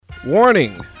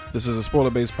Warning! This is a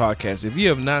spoiler-based podcast. If you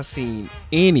have not seen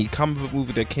any comic book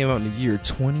movie that came out in the year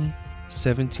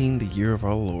 2017, the year of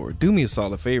our Lord, do me a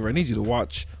solid favor. I need you to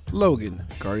watch Logan,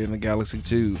 Guardian of the Galaxy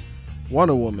 2,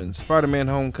 Wonder Woman, Spider-Man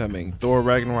Homecoming, Thor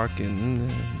Ragnarok, and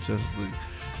Justice League.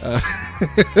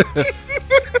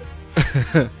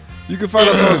 You can find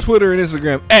us on Twitter and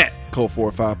Instagram at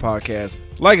Cult45 Podcast.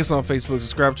 Like us on Facebook,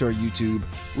 subscribe to our YouTube.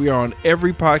 We are on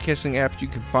every podcasting app you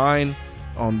can find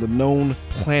on the known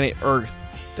planet Earth.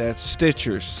 That's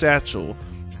Stitcher, Satchel,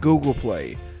 Google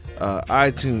Play,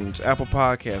 iTunes, Apple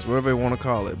Podcasts, whatever you want to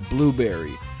call it,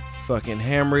 Blueberry, fucking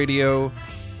ham radio,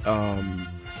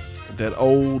 that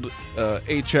old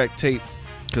 8-track tape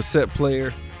cassette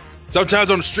player. Sometimes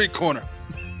on the street corner.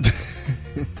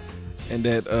 And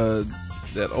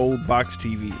that old box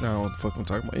TV. I don't know what the fuck I'm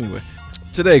talking about. Anyway,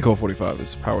 today Cult45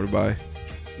 is powered by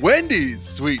Wendy's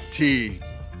sweet tea.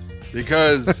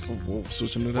 Because Whoa,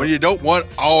 switching it up. when you don't want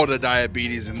all the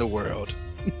diabetes in the world.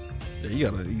 Yeah, you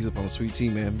gotta ease up on the sweet tea,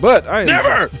 man. But I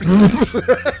Never!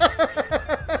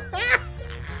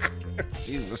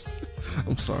 Jesus,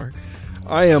 I'm sorry.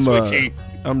 I am Sweet tea.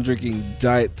 I'm drinking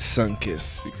Diet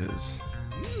Sunkist because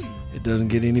it doesn't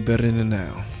get any better than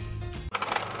now.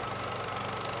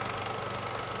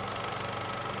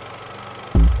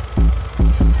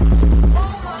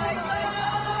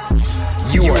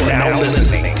 You are now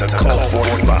listening to Cult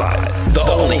 45, the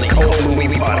only cult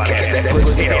movie podcast that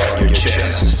puts air on your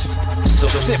chest. So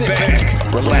sit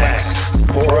back, relax,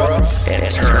 pour up,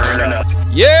 and turn up.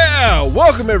 Yeah,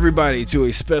 welcome everybody to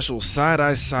a special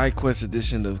Side-Eye Side Quest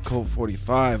edition of Cult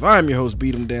 45. I'm your host,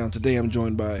 Beat 'em Down. Today I'm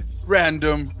joined by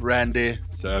Random Randy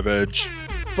Savage.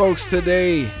 folks.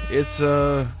 Today it's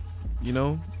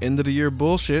end of the year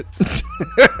bullshit.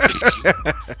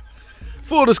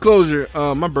 Full disclosure,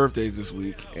 my birthday's this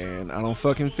week, and I don't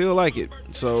fucking feel like it.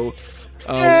 So,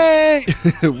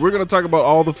 we're going to talk about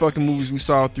all the fucking movies we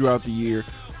saw throughout the year.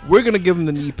 We're going to give them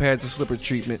the knee pads and slipper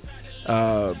treatment.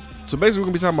 So, basically, we're going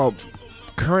to be talking about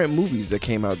current movies that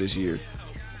came out this year.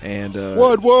 And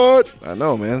What? I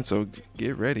know, man. So,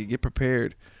 get ready. Get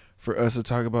prepared for us to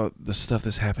talk about the stuff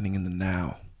that's happening in the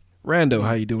now. Rando,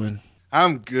 how you doing?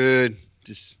 I'm good.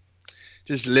 Just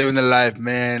living the life,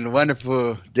 man.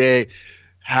 Wonderful day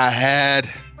I had.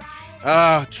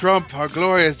 Trump, our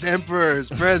glorious emperor, is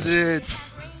president.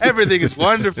 Everything is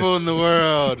wonderful in the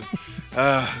world.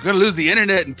 I'm going to lose the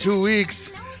internet in 2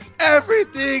 weeks.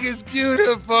 Everything is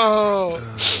beautiful.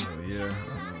 Yeah.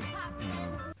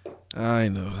 I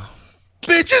know.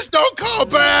 Bitches don't call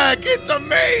back. It's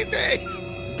amazing.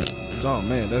 Oh,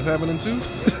 man, that's happening too?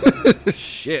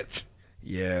 Shit.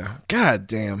 Yeah. God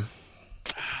damn.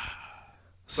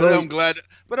 So,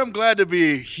 But I'm glad to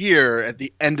be here at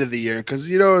the end of the year because,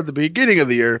 at the beginning of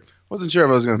the year, wasn't sure if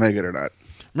I was going to make it or not.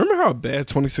 remember how bad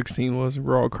 2016 was?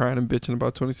 We're all crying and bitching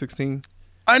about 2016.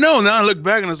 I know. Now I look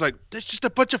back and it's like, there's just a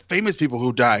bunch of famous people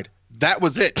who died. That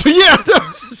was it. Yeah.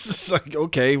 It's like,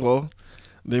 okay, well.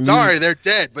 Sorry, they're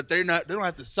dead, but they don't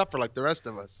have to suffer like the rest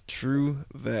of us. True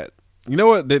that. You know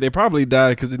what? They probably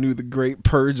died because they knew the great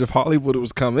purge of Hollywood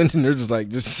was coming, and they're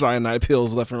just cyanide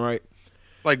pills left and right.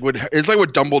 It's like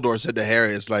what Dumbledore said to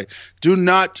Harry. It's like, do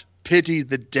not pity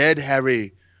the dead,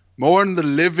 Harry. Mourn the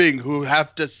living who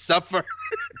have to suffer.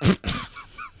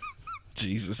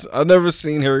 Jesus. I've never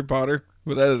seen Harry Potter,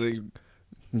 but that is a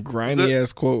grimy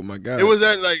ass quote. My God. It was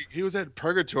he was at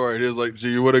purgatory. And he was like, do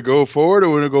you want to go forward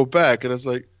or want to go back? And I was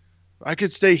like, I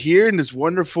could stay here in this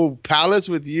wonderful palace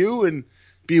with you and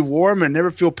be warm and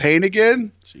never feel pain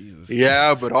again. Jesus.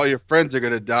 Yeah, but all your friends are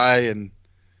going to die and,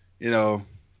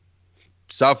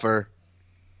 suffer.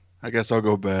 I guess I'll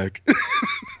go back.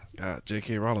 God,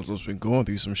 J.K. Rowling's just been going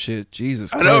through some shit.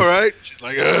 Jesus I Christ. know, right? She's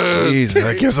like, Jesus,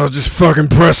 I guess I'll just fucking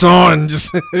press on.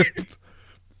 Just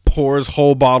pours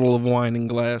whole bottle of wine in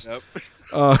glass. Yep.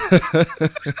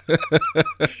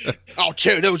 I'll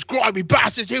tear those grimy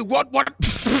bastards here. What?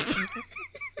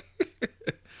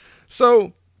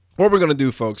 So, what we're going to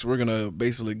do, folks, we're going to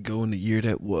basically go in the year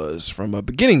that was from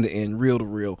beginning to end, reel to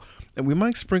reel. And we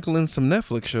might sprinkle in some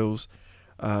Netflix shows,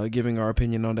 giving our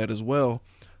opinion on that as well.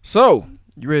 So,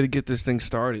 you ready to get this thing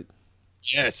started?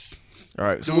 Yes. All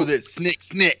right. Do this.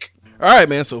 Snick. All right,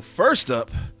 man. So, first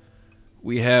up,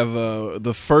 we have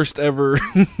the first ever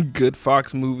good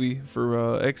Fox movie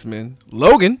for X-Men,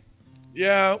 Logan.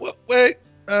 Yeah. Well, wait.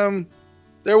 Didn't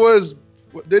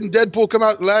Deadpool come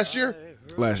out last year?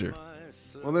 Last year.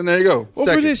 Well, then there you go. Well,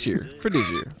 Second. for this year. For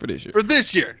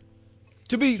this year.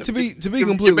 To be You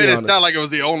completely made it honest. sound like it was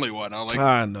the only one. I'm like,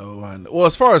 I know. Well,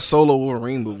 as far as solo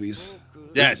Wolverine movies,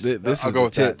 yes, this I'll is go the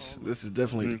with tits. This is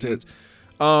definitely the tits.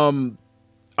 I'll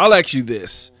ask you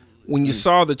this: when you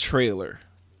saw the trailer,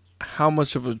 how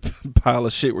much of a pile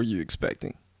of shit were you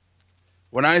expecting?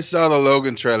 When I saw the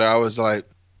Logan trailer, I was like,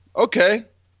 okay,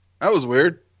 that was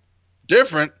weird.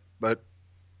 Different, but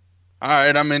all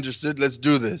right, I'm interested. Let's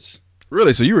do this.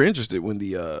 Really? So you were interested when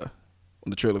the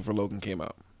trailer for Logan came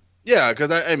out? Yeah, because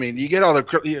I mean, you get all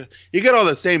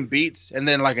the same beats, and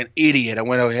then like an idiot, I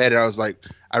went ahead and I was like,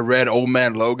 I read Old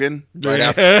Man Logan right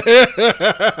after.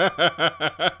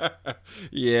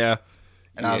 Yeah.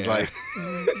 And I was like,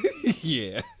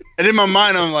 yeah. And in my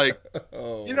mind, I'm like,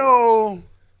 oh.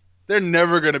 They're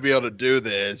never going to be able to do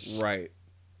this. Right.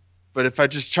 But if I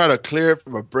just try to clear it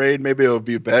from my brain, maybe it'll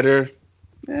be better.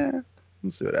 Yeah,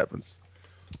 we'll see what happens.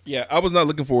 Yeah, I was not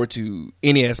looking forward to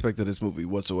any aspect of this movie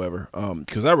whatsoever.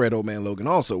 Because I read Old Man Logan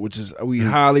also, which is, we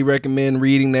highly recommend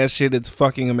reading that shit. It's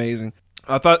fucking amazing.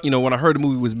 I thought, when I heard the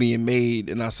movie was being made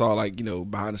and I saw like,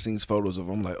 behind the scenes photos of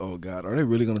them, I'm like, oh God, are they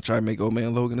really going to try to make Old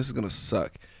Man Logan? This is going to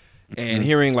suck. And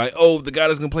hearing like, oh, the guy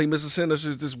that's going to play Mr. Sinister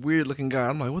is this weird looking guy.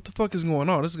 I'm like, what the fuck is going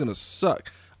on? This is going to suck.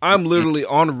 I'm literally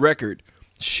on record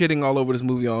shitting all over this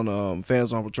movie on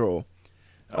Fans on Patrol.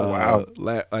 Oh, wow.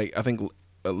 I think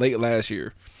late last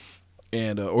year.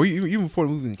 And or even before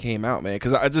the movie came out, man,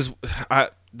 because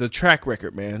the track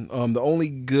record, man. The only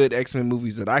good X-Men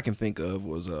movies that I can think of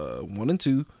was 1 and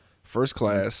 2, First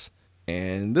Class,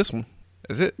 and this one.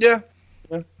 That's it. Yeah.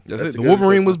 That's it. The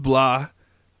Wolverine was blah.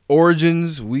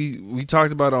 Origins, we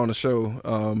talked about it on the show.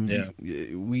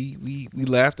 We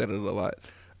laughed at it a lot.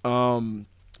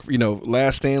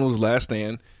 Last Stand was Last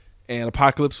Stand, and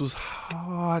Apocalypse was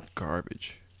hot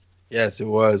garbage. Yes, it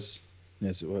was.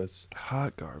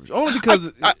 Hot garbage. Only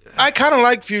because I kind of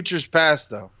like Futures Past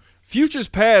though. Futures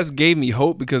Past gave me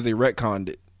hope because they retconned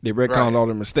it. They retconned all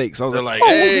their mistakes. I was like,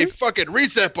 hey, fucking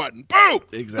reset button, boom.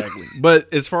 Exactly.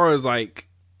 But as far as like,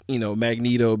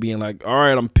 Magneto being like, all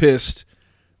right, I'm pissed.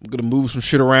 I'm gonna move some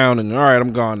shit around, and all right,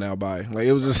 I'm gone now. Bye. Like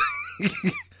it was just,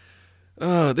 they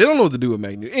don't know what to do with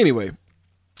Magneto. Anyway,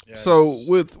 so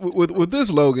with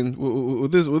this Logan,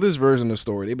 with this version of the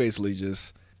story, they basically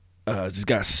just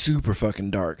got super fucking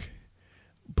dark,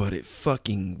 but it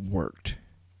fucking worked.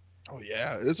 Oh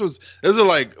yeah, this was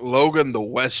like Logan the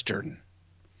Western,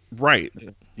 right?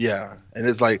 Yeah, and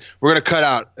it's like we're gonna cut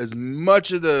out as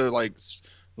much of the like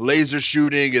laser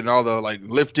shooting and all the like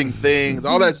lifting things,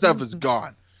 all that stuff is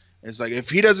gone. It's like if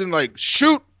he doesn't like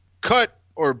shoot, cut,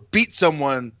 or beat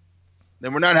someone,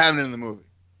 then we're not having it in the movie.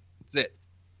 That's it.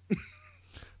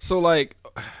 So like,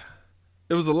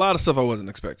 there was a lot of stuff I wasn't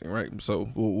expecting, right? So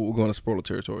we'll go into spoiler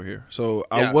territory here. So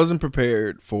I wasn't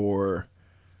prepared for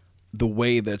the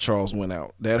way that Charles went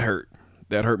out. That hurt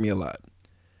me a lot.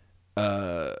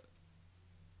 And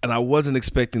I wasn't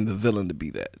expecting the villain to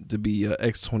be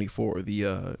X-24,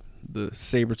 the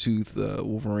Sabretooth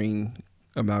Wolverine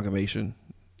amalgamation.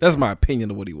 That's my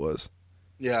opinion of what he was.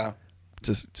 Yeah.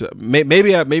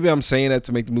 Maybe I'm saying that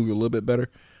to make the movie a little bit better,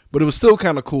 but it was still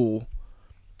kind of cool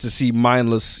to see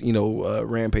mindless,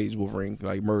 rampage Wolverine,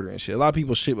 like murder and shit. A lot of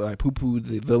people like poo-poo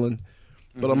the villain,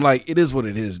 but I'm like, it is what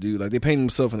it is, dude. Like they painted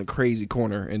himself in a crazy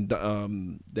corner, and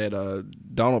that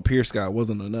Donald Pierce guy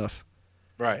wasn't enough.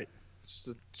 Right.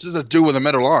 It's just a dude with a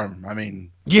metal arm. I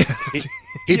mean, yeah,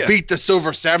 he beat the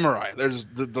Silver Samurai. There's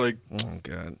like, oh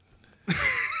god.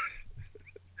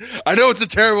 I know it's a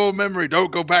terrible memory.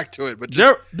 Don't go back to it. But did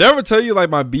I ever tell you like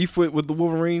my beef with the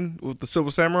Wolverine with the Silver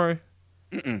Samurai?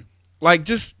 Mm-mm. Like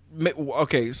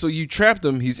okay, so you trapped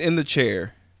him. He's in the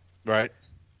chair, right?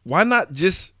 Why not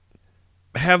just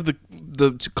have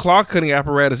the claw cutting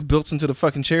apparatus built into the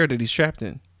fucking chair that he's trapped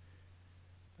in?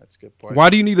 That's a good point. Why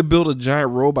do you need to build a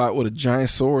giant robot with a giant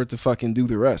sword to fucking do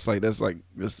the rest? Like that's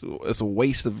a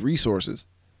waste of resources.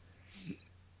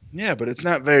 Yeah, but it's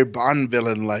not very Bond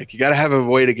villain like. You got to have a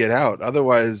way to get out.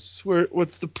 Otherwise,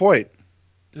 what's the point?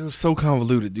 It was so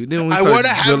convoluted, dude. I want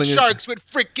to have sharks with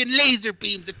freaking laser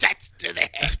beams attached to their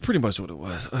head. That's pretty much what it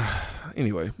was.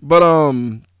 Anyway, but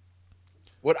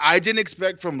what I didn't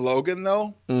expect from Logan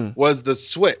though was the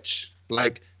switch,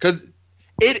 like, because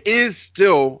it is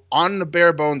still on the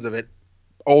bare bones of it.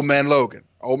 Old Man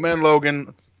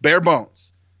Logan, bare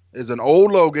bones, is an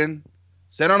old Logan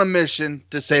sent on a mission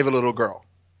to save a little girl.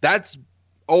 That's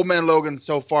Old Man Logan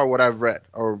so far, what I've read.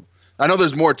 Or I know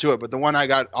there's more to it, but the one I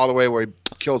got all the way where he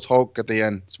kills Hulk at the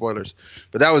end, spoilers.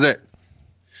 But that was it.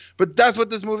 But that's what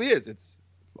this movie is. It's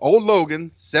old Logan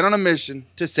sent on a mission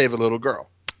to save a little girl.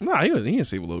 Nah, he didn't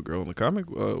save a little girl in the comic.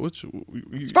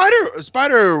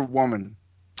 Spider Woman.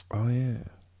 Oh, yeah.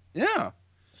 Yeah.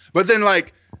 But then,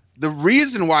 like, the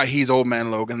reason why he's Old Man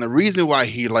Logan, the reason why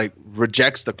he, like,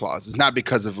 rejects the claws is not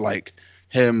because of, like,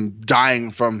 him dying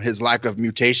from his lack of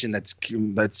mutation that's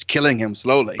killing him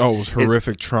slowly. Oh, it was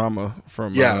horrific trauma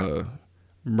from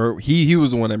He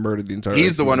was the one that murdered the entire.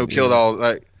 He's the one who killed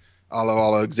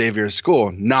all of Xavier's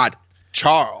school, not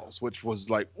Charles, which was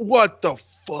like, what the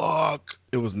fuck?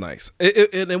 It was nice.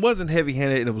 It wasn't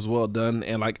heavy-handed, and it was well done.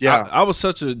 And like, yeah. I was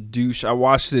such a douche. I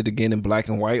watched it again in black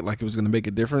and white, like it was going to make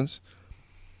a difference.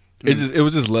 It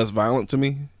was just less violent to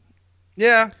me.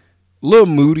 Yeah, a little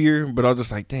moodier, but I was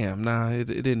just like, damn, nah, it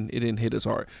didn't hit as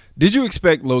hard. Did you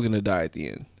expect Logan to die at the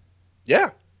end? Yeah,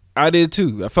 I did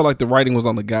too. I felt like the writing was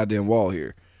on the goddamn wall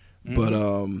here. But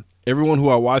everyone who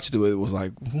I watched it was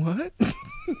like, what?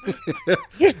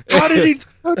 How did he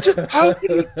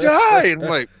die? And I'm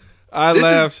like, I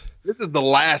laughed. This is the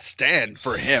last stand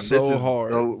for him. So this is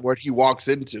hard. What he walks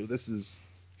into.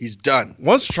 He's done.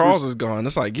 Once Charles is gone,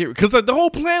 it's like, because like, the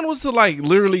whole plan was to like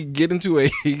literally get into a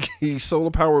solar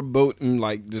powered boat and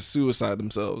like just suicide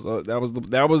themselves.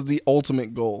 That was the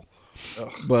ultimate goal.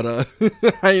 Ugh. But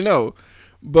I know.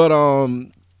 But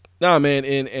nah, man,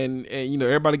 and you know,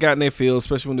 everybody got in their field,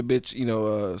 especially when the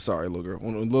bitch, sorry, little girl,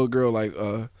 when the little girl like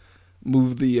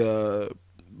moved the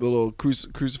little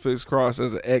crucifix cross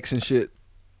as an X and shit.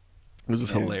 It was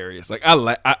just hilarious. Like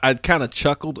I kind of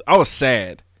chuckled. I was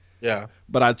sad. Yeah,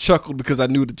 but I chuckled because I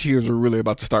knew the tears were really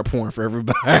about to start pouring for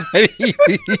everybody.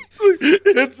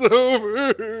 It's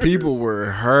over. People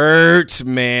were hurt,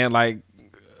 man. Like,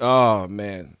 oh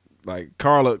man. Like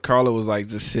Carla was like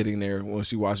just sitting there when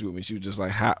she watched it with me. She was just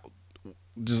like,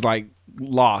 just like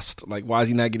lost. Like, why is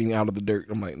he not getting out of the dirt?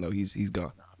 I'm like, no, he's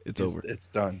gone. It's over. It's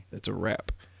done. It's a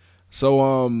wrap.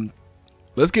 So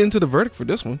let's get into the verdict for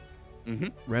this one. Mm-hmm.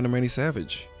 Random Randy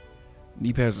Savage,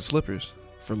 knee pads or slippers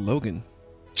for Logan.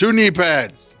 2 knee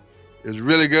pads. It was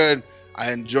really good.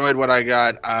 I enjoyed what I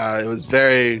got. It was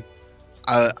very.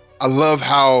 I love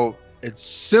how it's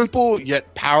simple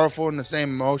yet powerful in the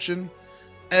same motion.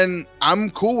 And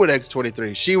I'm cool with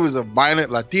X-23. She was a violent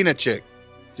Latina chick.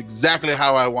 It's exactly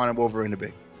how I wanted Wolverine to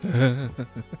be.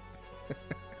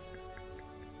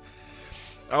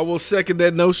 I will second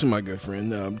that notion, my good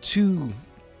friend. 2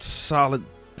 solid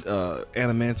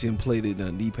adamantium plated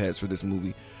knee pads for this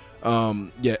movie.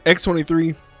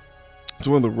 X-23 is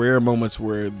one of the rare moments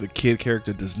where the kid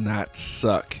character does not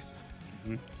suck.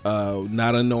 Mm-hmm.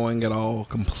 Not annoying at all.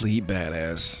 Complete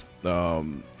badass.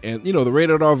 And you know, the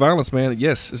rated R violence, man,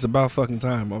 yes, it's about fucking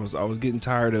time. I was getting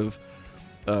tired of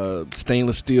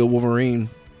stainless steel Wolverine,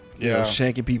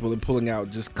 shanking people and pulling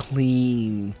out just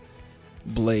clean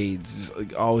blades. Just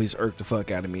like, always irked the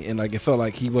fuck out of me. And like, it felt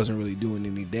like he wasn't really doing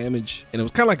any damage. And it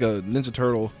was kind of like a Ninja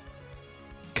Turtle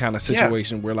kind of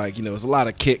situation where, like, you know, it's a lot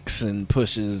of kicks and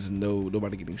pushes and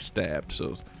nobody getting stabbed.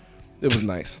 So it was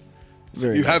nice.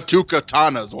 You have 2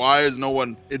 katanas. Why is no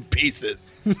one in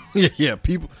pieces? Yeah,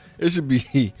 people. It should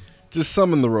be just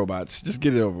summon the robots. Just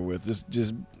get it over with.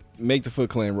 Just make the Foot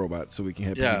Clan robots so we can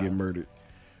have people get murdered.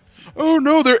 Oh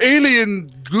no, they're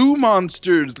alien goo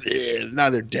monsters. Now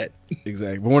they're dead.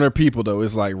 Exactly. But when they're people, though,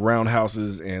 it's like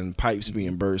roundhouses and pipes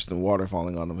being burst and water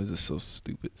falling on them. It's just so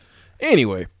stupid.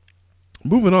 Anyway,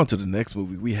 moving on to the next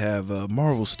movie, we have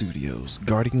Marvel Studios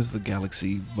Guardians of the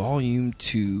Galaxy Volume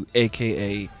 2,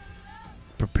 a.k.a.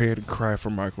 Prepare to Cry for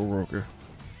Michael Rooker.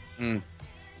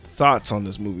 Thoughts on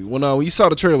this movie? When you saw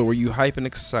the trailer, were you hype and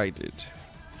excited?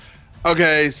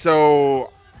 Okay,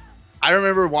 so I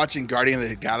remember watching Guardian of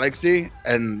the Galaxy,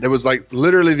 and it was like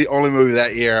literally the only movie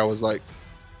that year I was like,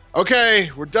 okay,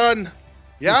 we're done.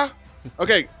 Yeah?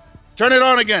 Okay, turn it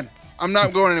on again. I'm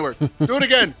not going anywhere. Do it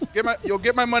again. You'll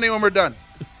get my money when we're done.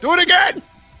 Do it again.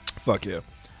 Fuck yeah.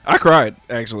 I cried,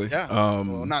 actually. Yeah.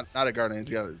 Well, not at Guardians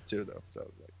of the Galaxy 2, though. So I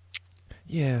was like,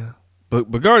 yeah. But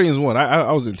Guardians 1,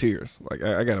 I was in tears. Like,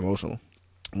 I got emotional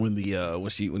when he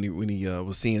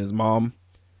was seeing his mom.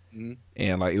 Mm-hmm.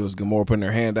 And like, it was Gamora putting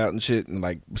her hand out and shit, and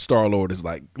like Star-Lord is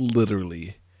like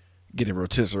literally getting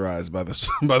rotisserized by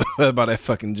by that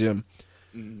fucking gym.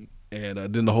 Mm-hmm.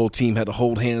 And then the whole team had to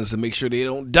hold hands to make sure they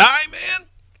don't die, man.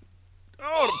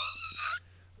 Oh,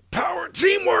 power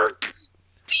teamwork.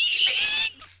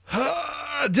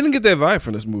 I didn't get that vibe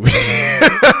from this movie.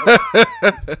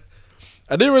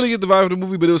 I didn't really get the vibe of the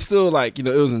movie, but it was still like, you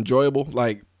know, it was enjoyable.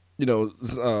 Like, you know,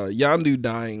 Yondu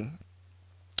dying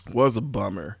was a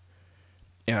bummer.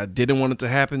 And I didn't want it to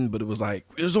happen, but it was like,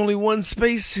 there's only one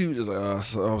spacesuit. It was like,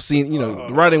 so I was seeing, you know,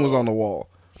 the writing was on the wall.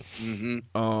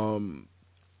 Mm-hmm.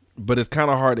 But it's kind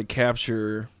of hard to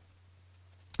capture,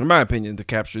 in my opinion,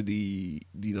 the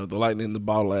you know, the lightning in the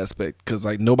bottle aspect, because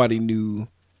like nobody knew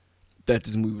that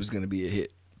this movie was going to be a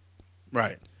hit.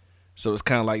 Right. So it's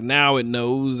kind of like now it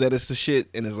knows that it's the shit,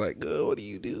 and it's like, oh, what do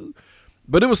you do?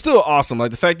 But it was still awesome. Like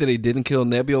the fact that they didn't kill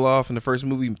Nebula off in the first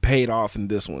movie paid off in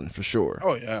this one for sure.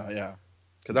 Oh yeah, yeah.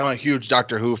 Because I'm a huge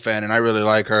Doctor Who fan, and I really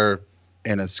like her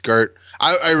in a skirt.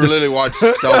 I really watched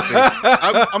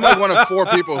Selfie. I'm like one of 4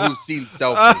 people who've seen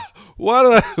Selfie.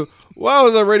 Why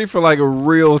was I ready for like a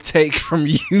real take from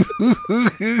you?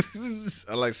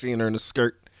 I like seeing her in a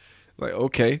skirt. Like,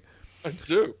 okay. I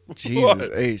do. Jesus What?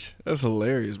 H. That's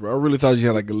hilarious, bro. I really thought you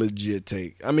had like a legit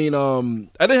take. I mean, I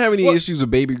didn't have any issues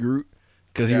with Baby Groot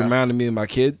because he reminded me of my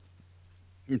kid.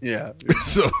 Yeah.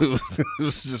 So it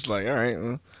was just like, all right,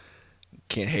 well,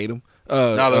 can't hate him.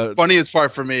 The funniest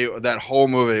part for me, that whole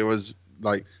movie was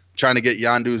like trying to get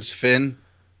Yondu's fin.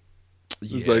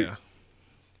 It's like,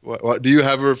 what? Do you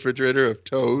have a refrigerator of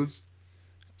toes?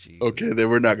 Jesus. Okay, then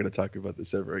we're not going to talk about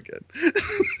this ever again.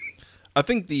 I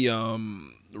think the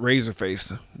razor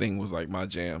face thing was like my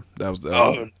jam. That was the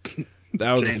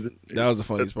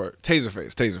funniest part. Taser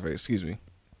face. Excuse me.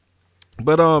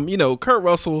 But Kurt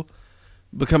Russell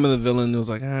becoming the villain, it was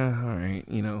like, all right,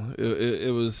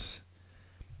 it was.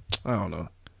 I don't know.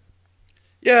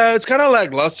 Yeah, it's kind of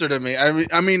lackluster to me.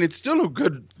 I mean, it's still a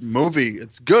good movie.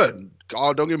 It's good.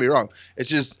 Oh, don't get me wrong. It's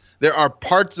just there are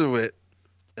parts of it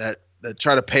that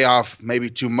try to pay off maybe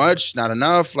too much, not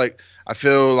enough. Like, I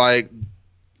feel like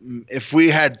if we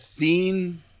had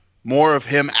seen more of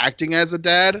him acting as a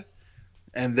dad,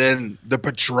 and then the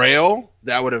betrayal,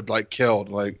 that would have like killed.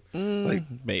 Like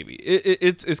maybe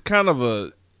it's kind of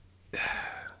a.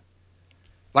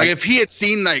 Like if he had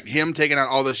seen like him taking out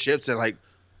all the ships and like,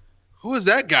 who is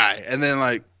that guy? And then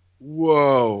like,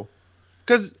 whoa,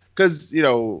 because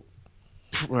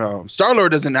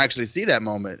Star-Lord doesn't actually see that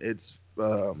moment. It's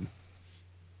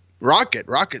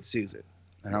Rocket sees it,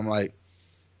 and I'm like,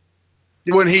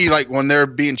 when they're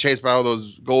being chased by all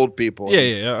those gold people.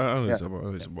 I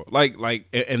like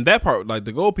and that part, like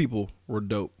the gold people were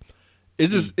dope.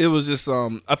 It was just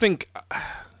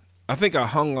I think I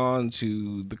hung on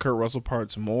to the Kurt Russell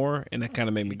parts more, and that kind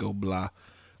of made me go blah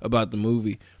about the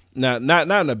movie. Not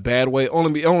in a bad way,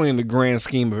 only in the grand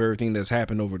scheme of everything that's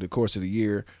happened over the course of the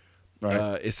year.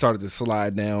 Right. It started to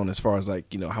slide down as far as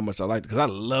like how much I liked it, because I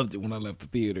loved it when I left the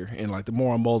theater, and like the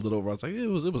more I mulled it over, I was like, it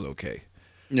was okay.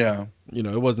 Yeah.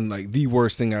 It wasn't like the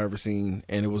worst thing I ever seen,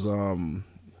 and it was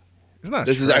it's not.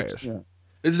 This is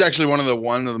actually one of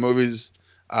the movies.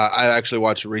 I actually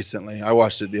watched recently. I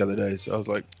watched it the other day, so I was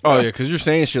like, "Oh yeah," because you're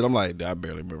saying shit. I'm like, I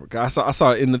barely remember. I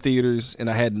saw it in the theaters, and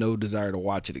I had no desire to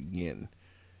watch it again.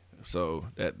 So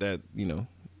that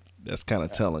that's kind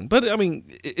of telling. But I mean,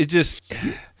 it just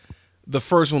the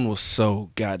first one was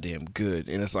so goddamn good,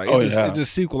 and it's like it's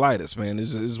just sequelitis, man.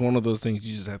 It's one of those things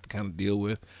you just have to kind of deal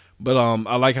with. But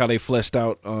I like how they fleshed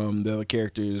out the other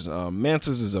characters.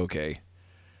 Mantis is okay.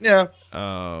 Yeah.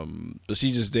 But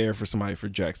she's just there for somebody for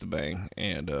Jax to bang,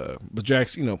 and but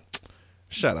Jax,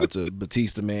 shout out to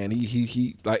Batista, man.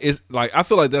 He like it's like I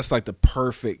feel like that's like the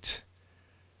perfect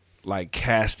like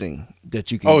casting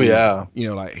that you can. Oh do. Yeah.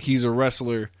 Like he's a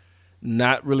wrestler,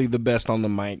 not really the best on the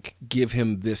mic. Give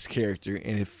him this character,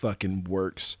 and it fucking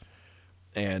works.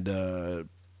 And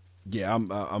yeah,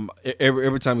 I'm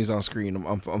every time he's on screen,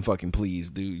 I'm fucking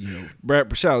pleased, dude.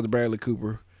 Shout out to Bradley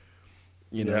Cooper.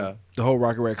 The whole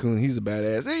Rocket Raccoon, he's a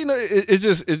badass. And,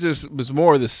 it's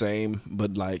more of the same,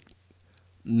 but like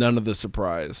none of the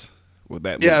surprise with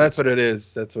that movie. Yeah, that's what it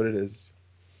is.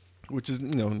 Which is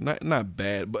not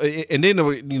bad, but and then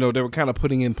they were kind of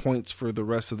putting in points for the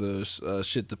rest of the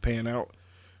shit to pan out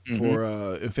for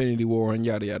Infinity War and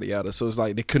yada yada yada. So it's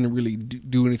like they couldn't really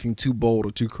do anything too bold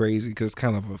or too crazy because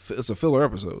it's a filler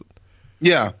episode.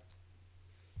 Yeah.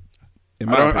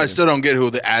 I still don't get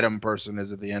who the Atom person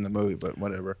is at the end of the movie, but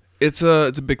whatever. It's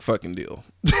a big fucking deal.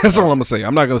 That's all I'm gonna say.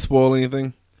 I'm not gonna spoil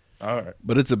anything. All right.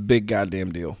 But it's a big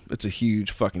goddamn deal. It's a huge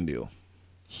fucking deal.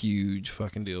 Huge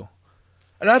fucking deal.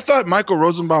 And I thought Michael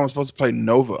Rosenbaum was supposed to play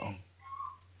Nova.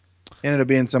 He ended up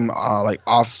being some like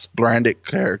off-branded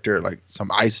character, like some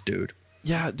ice dude.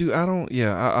 Yeah, dude. I don't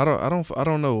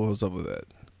know what was up with that.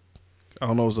 I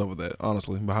don't know what's up with that.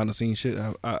 Honestly, behind the scenes shit.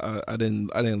 I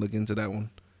didn't look into that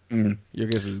one. Your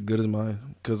guess is as good as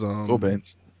mine, cause Cool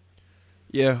beans.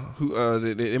 Yeah,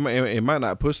 it might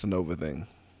not push the Nova thing.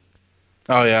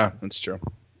 Oh yeah, that's true.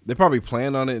 They probably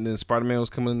planned on it, and then Spider-Man was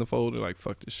coming in the fold. They're like,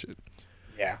 "Fuck this shit."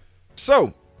 Yeah.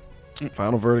 So,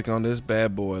 final verdict on this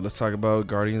bad boy. Let's talk about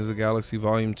Guardians of the Galaxy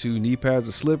Volume 2. Knee pads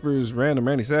or slippers? Random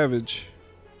Randy Savage.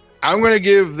 I'm gonna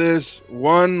give this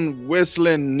one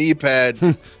whistling knee pad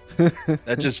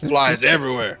that just flies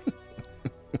everywhere.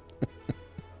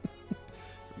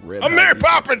 I'm Mary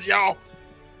Poppins, y'all.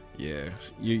 Yeah,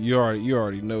 you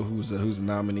already know who's the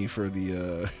nominee for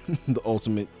the the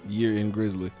Ultimate Year-End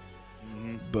Grizzly.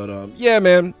 But yeah,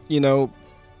 man,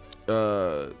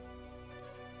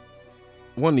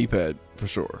 one knee pad for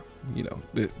sure.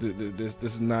 This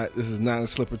is not in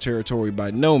slipper territory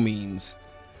by no means.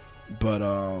 but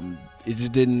it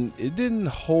just didn't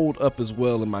hold up as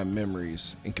well in my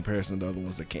memories in comparison to the other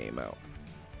ones that came out.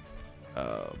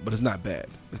 But it's not bad.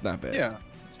 It's not bad. Yeah,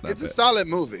 it's a bad. solid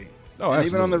movie. Oh, and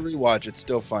even on the absolutely. rewatch, it's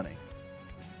still funny.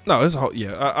 No, it's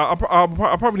yeah. I'll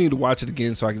probably need to watch it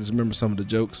again so I can just remember some of the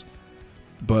jokes.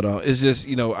 But it's just,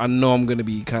 I know I'm gonna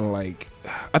be kind of like,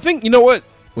 I think, you know what?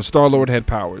 When Star-Lord had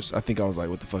powers, I think I was like,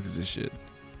 what the fuck is this shit?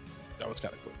 That was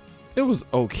kind of cool. It was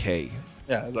okay.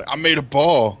 Yeah, it's like I made a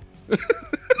ball.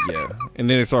 Yeah, and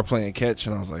then they start playing catch,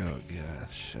 and I was like, oh god,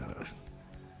 shut up.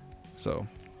 So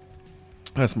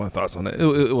that's my thoughts on it.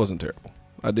 It wasn't terrible.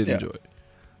 I did enjoy it.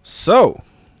 So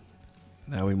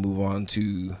now we move on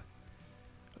to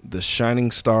the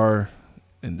shining star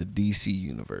in the DC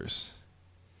universe.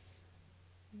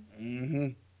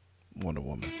 Wonder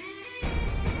Woman.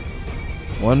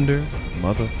 Wonder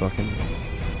motherfucking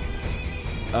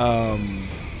Woman.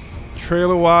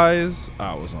 Trailer wise,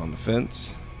 I was on the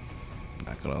fence.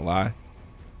 Not gonna lie.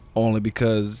 Only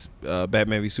because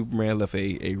Batman v Superman left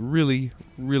a really,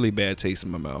 really bad taste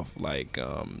in my mouth. Like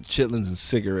chitlins and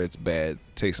cigarettes, bad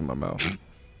taste in my mouth.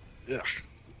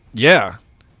 Yeah.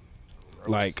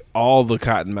 Like all the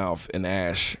cotton mouth and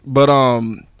ash. But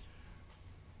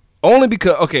only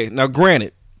because, okay, now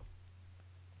granted,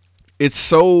 it's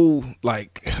so,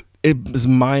 like, it is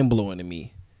mind-blowing to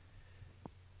me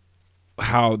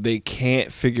how they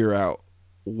can't figure out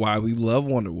why we love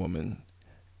Wonder Woman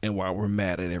and why we're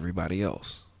mad at everybody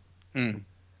else.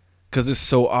 Because it's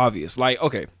so obvious. Like,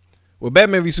 okay, with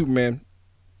Batman v Superman,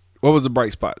 what was the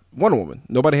bright spot? Wonder Woman.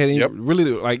 Nobody had any really,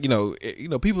 like,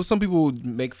 some people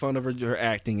make fun of her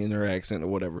acting and her accent or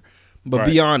whatever. But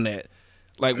beyond that,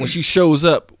 like, when she shows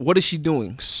up, what is she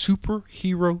doing?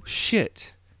 Superhero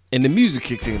shit. And the music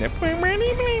kicks in.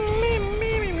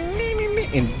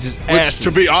 And just Which, to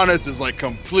be honest, is like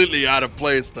completely out of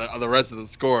place to the rest of the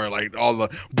score. Like all the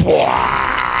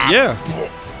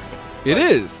it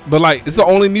is. But like, it's the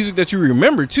only music that you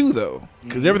remember too, though,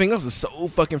 because everything else is so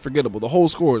fucking forgettable. The whole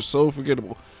score is so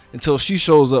forgettable until she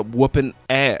shows up whooping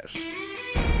ass.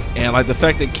 And like the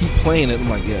fact they keep playing it, I'm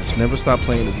like, yes, never stop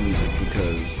playing this music,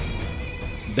 because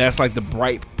that's like the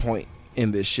bright point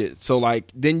in this shit. So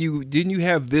like, didn't you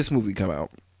have this movie come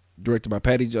out, directed by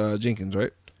Patty Jenkins,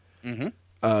 right?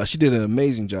 She did an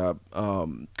amazing job.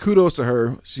 Kudos to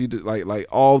her. She did like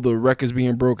all the records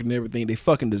being broken and everything. They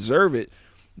fucking deserve it.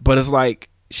 But it's like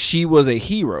she was a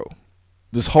hero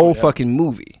this whole fucking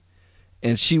movie,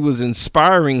 and she was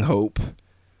inspiring hope,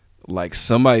 like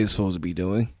somebody's supposed to be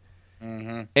doing.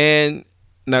 And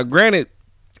now, granted,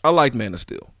 I liked Man of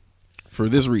Steel for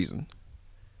this reason.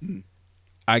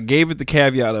 I gave it the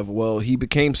caveat of, well, he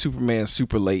became Superman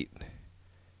super late,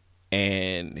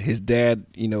 and his dad,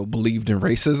 believed in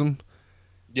racism.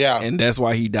 Yeah. And that's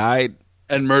why he died.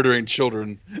 And murdering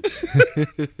children.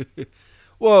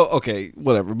 Well, okay,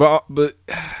 whatever. But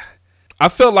I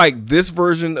felt like this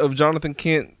version of Jonathan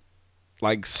Kent,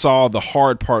 like, saw the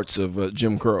hard parts of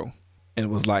Jim Crow and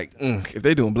was like, if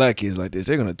they're doing black kids like this,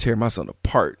 they're gonna tear my son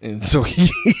apart. And so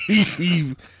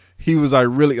he was like,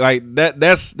 really, like,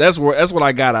 that's what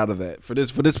I got out of that for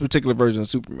this particular version of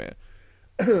Superman.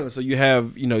 So you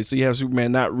have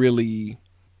Superman not really,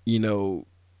 kind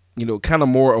of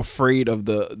more afraid of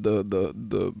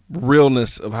the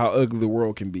realness of how ugly the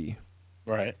world can be.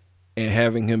 Right. And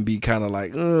having him be kind of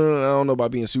like, I don't know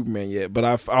about being Superman yet. But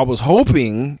I was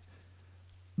hoping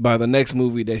by the next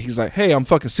movie that he's like, hey, I'm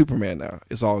fucking Superman now.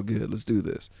 It's all good. Let's do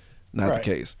this. Not the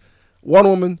case. Wonder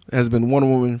Woman has been Wonder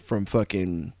Woman from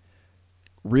fucking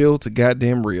real to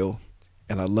goddamn real.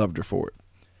 And I loved her for it.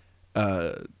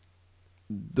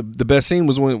 The best scene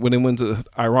was when they went to,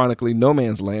 ironically, No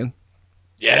Man's Land.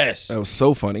 Yes. That was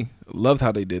so funny. Loved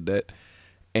how they did that.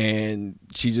 And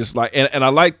she just like, and I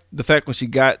liked the fact when she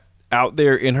got out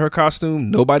there in her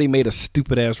costume, nobody made a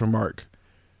stupid ass remark.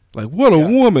 Like, what a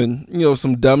woman,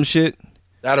 some dumb shit.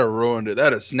 That'd have ruined it.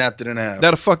 That'd have snapped it in half.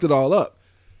 That'd have fucked it all up.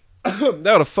 That would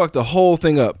have fucked the whole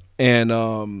thing up.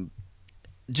 And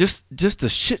just the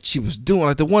shit she was doing,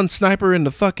 like the one sniper in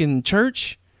the fucking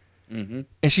church. And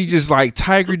she just like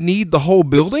tiger kneed the whole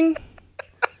building.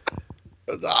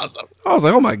 It was awesome. I was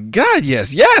like, oh my God,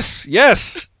 yes.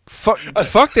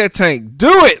 Fuck that tank.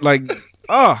 Do it. Like,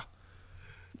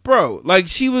 bro, like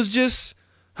she was just,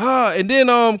 and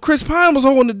then Chris Pine was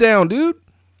holding it down, dude.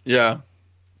 Yeah.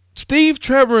 Steve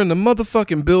Trevor in the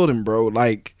motherfucking building, bro.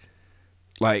 Like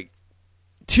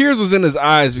tears was in his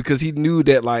eyes because he knew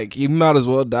that like he might as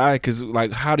well die. Because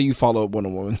like, how do you follow up Wonder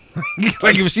Woman?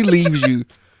 Like if she leaves you,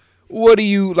 how do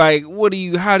you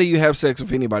have sex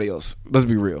with anybody else? Let's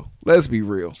be real.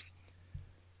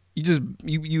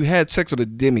 You had sex with a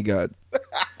demigod.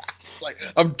 It's like,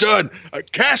 I'm done.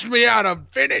 Cash me out. I'm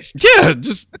finished. Yeah,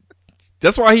 just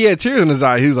that's why he had tears in his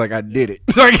eye. He was like, I did it.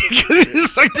 Like,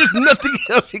 it's like there's nothing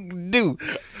else he can do.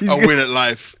 I win at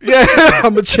life. Yeah,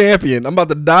 I'm a champion. I'm about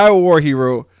to die a war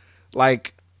hero.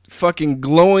 Like fucking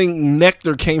glowing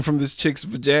nectar came from this chick's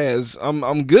vajazz.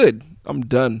 I'm good. I'm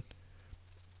done.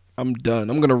 I'm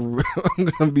gonna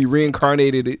be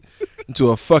reincarnated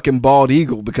into a fucking bald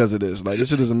eagle because of this. Like, this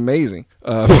shit is amazing.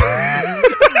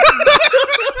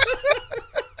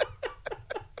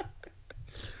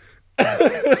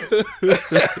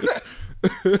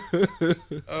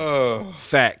 Oh,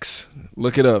 Facts.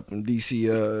 Look it up in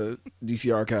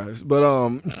DC archives. But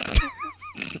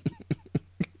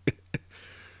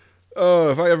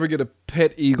if I ever get a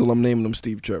pet eagle, I'm naming him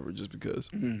Steve Trevor just because.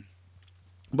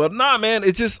 But nah, man,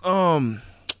 it's just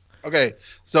okay.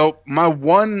 So my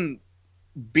one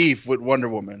beef with Wonder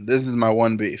Woman. This is my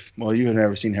one beef. Well, you have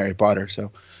never seen Harry Potter,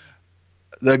 so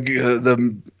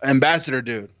the ambassador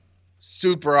dude,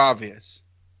 super obvious,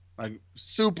 like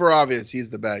super obvious.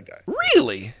 He's the bad guy.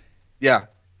 Really? Yeah.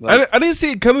 Like, I didn't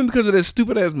see it coming because of that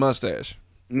stupid ass mustache.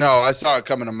 no, I saw it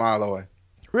coming a mile away.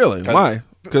 Really? Why?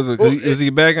 Because is he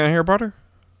a bad guy in Harry Potter?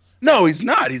 No, he's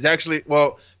not. He's actually,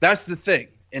 well, that's the thing.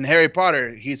 In Harry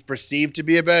Potter, he's perceived to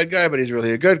be a bad guy, but he's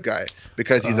really a good guy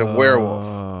because he's a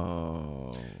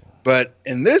werewolf. But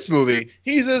in this movie,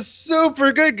 he's a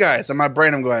super good guy. So in my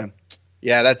brain, I'm going,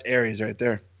 yeah, that's Ares right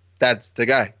there. That's the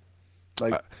guy.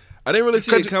 Like, I didn't really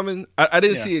see it coming. I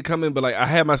didn't see it coming, but like I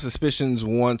had my suspicions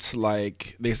once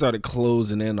like they started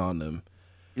closing in on them.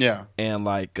 Yeah. And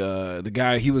like the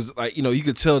guy, he was like, you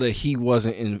could tell that he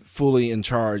wasn't fully in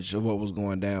charge of what was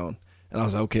going down. And I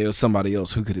was like, okay, it was somebody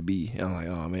else. Who could it be? And I'm like,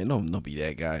 oh man, don't be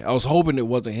that guy. I was hoping it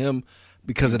wasn't him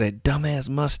because of that dumbass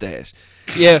mustache.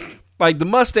 Yeah, like the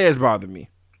mustache bothered me.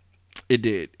 It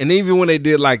did. And even when they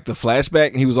did like the flashback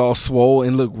and he was all swole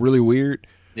and looked really weird.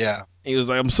 Yeah. He was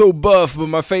like, I'm so buff, but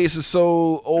my face is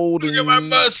so old. Look at my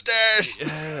mustache.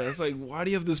 Yeah, it's like, why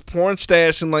do you have this porn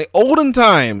stash in like olden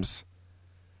times?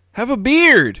 Have a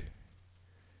beard.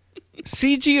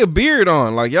 CG a beard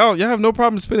on. Like, y'all have no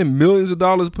problem spending millions of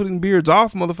dollars putting beards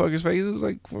off motherfuckers' faces.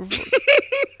 Like,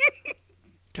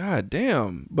 god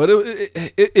damn. But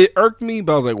it irked me,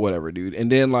 but I was like, whatever, dude.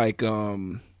 And then like,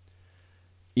 Ares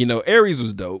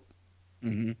was dope.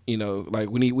 Mm-hmm. Like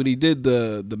when he did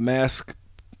the mask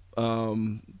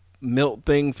melt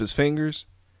thing with his fingers.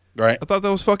 Right. I thought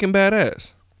that was fucking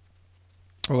badass.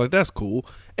 I was like, that's cool.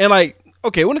 And like,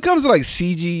 okay, when it comes to like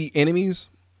CG enemies,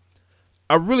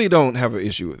 I really don't have an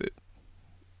issue with it.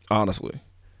 Honestly,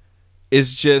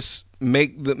 it's just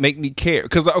make me care.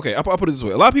 Because okay, I'll put it this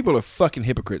way: a lot of people are fucking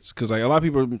hypocrites. Because like a lot of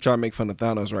people are trying to make fun of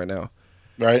Thanos right now,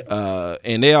 right?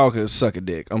 And they all could suck a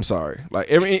dick. I'm sorry. Like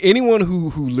anyone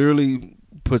who literally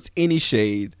puts any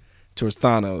shade towards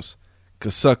Thanos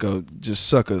could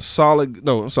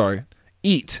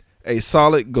eat a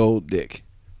solid gold dick.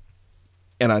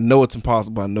 And I know it's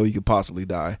impossible. I know you could possibly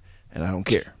die, and I don't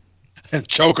care.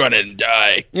 Choke on it and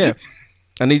die. Yeah.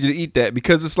 I need you to eat that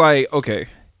because it's like, okay,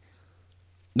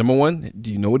 number one,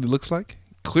 do you know what he looks like?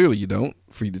 Clearly you don't,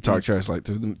 for you to talk trash like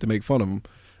to make fun of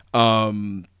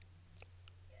him.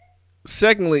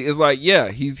 Secondly, it's like,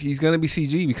 yeah, he's going to be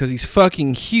CG because he's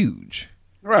fucking huge.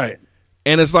 Right.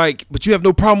 And it's like, but you have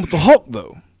no problem with the Hulk,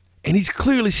 though. And he's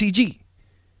clearly CG.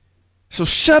 So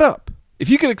shut up. If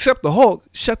you can accept the Hulk,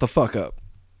 shut the fuck up.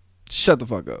 Shut the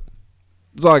fuck up.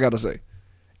 That's all I got to say.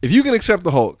 If you can accept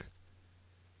the Hulk,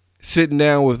 sitting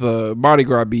down with Mardi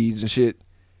Gras beads and shit,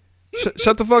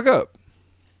 shut the fuck up.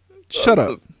 Shut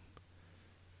up.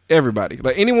 Everybody.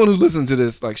 Like, anyone who listens to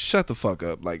this, like, shut the fuck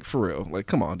up. Like, for real. Like,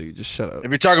 come on, dude. Just shut up.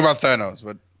 If you're talking about Thanos,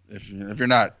 but if you're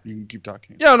not, you can keep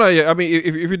talking. Yeah, no, yeah. I mean,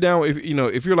 if you're down,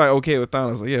 if you're like okay with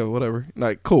Thanos, like, yeah, whatever.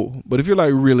 Like, cool. But if you're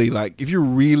like really, like, if you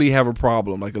really have a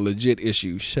problem, like a legit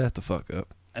issue, shut the fuck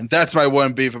up. And that's my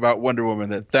one beef about Wonder Woman,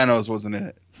 that Thanos wasn't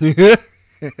in it.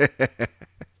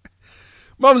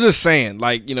 But I'm just saying,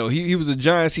 like, he was a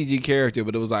giant CG character,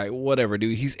 but it was like, whatever,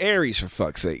 dude. He's Ares, for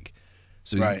fuck's sake.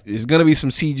 So there's going to be some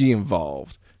CG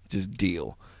involved. Just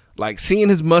deal. Like, seeing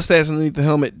his mustache underneath the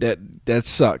helmet, that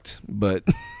sucked. But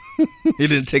it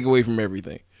didn't take away from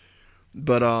everything.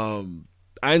 But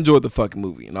I enjoyed the fucking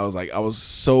movie. And I was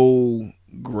so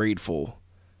grateful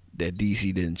that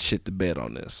DC didn't shit the bed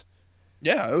on this.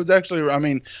 Yeah, it was actually, I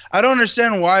mean, I don't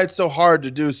understand why it's so hard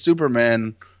to do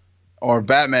Superman or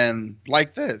Batman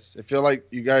like this. I feel like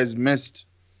you guys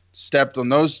stepped on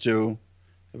those two,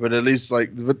 but at least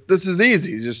but this is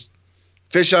easy. Just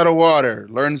fish out of water,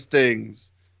 learns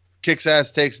things, kicks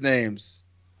ass, takes names.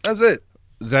 That's it.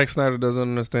 Zack Snyder doesn't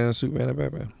understand Superman and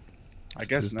Batman. I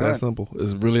guess it's not. That simple.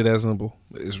 It's really that simple.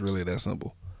 It's really that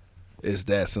simple. It's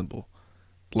that simple.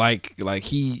 Like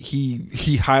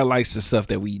he highlights the stuff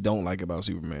that we don't like about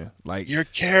Superman. Like your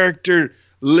character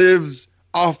lives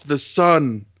off the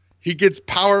sun. He gets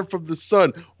power from the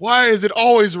sun. Why is it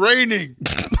always raining?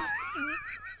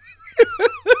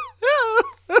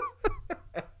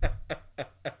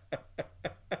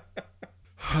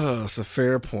 It's a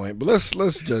fair point, but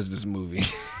let's judge this movie.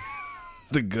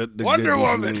 the Wonder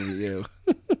Woman. Movie, yeah.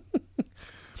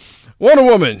 Wonder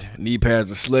Woman, knee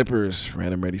pads or slippers,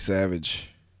 Random Ready Savage.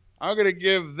 I'm gonna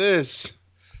give this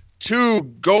 2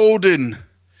 golden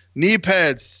knee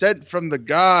pads sent from the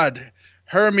god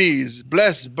Hermes,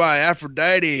 blessed by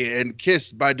Aphrodite and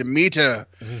kissed by Demeter.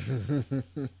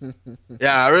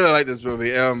 Yeah, I really like this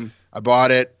movie. I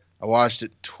bought it. I watched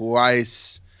it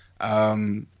twice.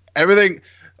 Everything,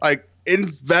 like in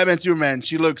Batman Superman,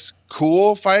 she looks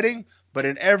cool fighting, but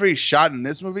in every shot in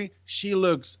this movie, she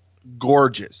looks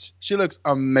gorgeous. She looks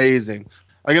amazing.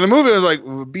 Like in the movie, it was like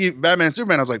Batman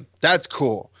Superman. I was like, that's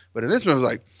cool. But in this movie, I was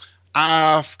like,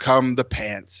 off come the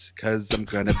pants because I'm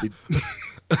gonna be.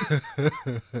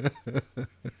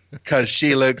 Because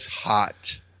she looks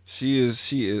hot. She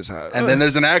is hot. And then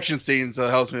there's an action scene, so it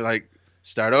helps me like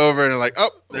start over and like, oh,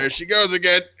 there she goes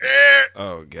again.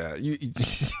 Oh god, you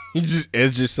just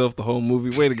edged yourself the whole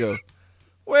movie. Way to go.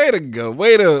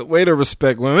 Way to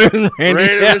respect women. Randy. Way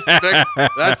to respect.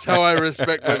 That's how I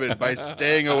respect women, by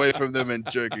staying away from them and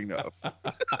jerking off.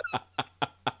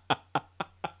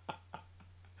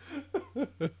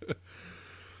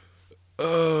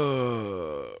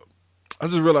 I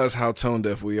just realized how tone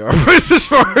deaf we are as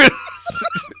far as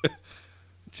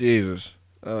Jesus.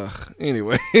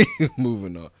 Anyway,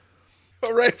 moving on.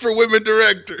 All right, for women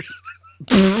directors.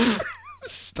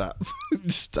 Stop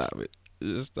it.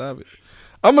 Just stop it.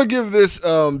 I'm gonna give this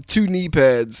 2 knee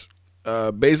pads.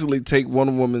 Basically, take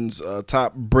one woman's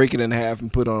top, break it in half,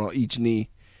 and put it on each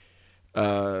knee.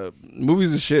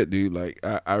 Movies are shit, dude. Like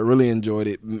I really enjoyed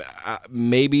it.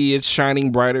 Maybe it's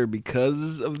shining brighter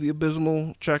because of the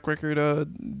abysmal track record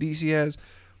DC has.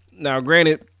 Now,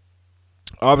 granted,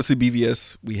 obviously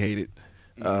BVS, we hate it.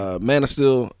 Man of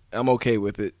Steel, I'm okay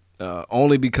with it.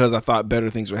 Only because I thought better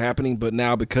things were happening, but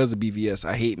now because of BVS,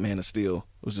 I hate Man of Steel,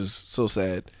 which is so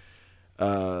sad.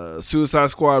 Suicide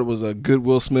Squad was a good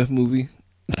Will Smith movie.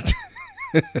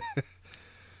 It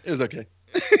was okay.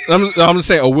 I'm just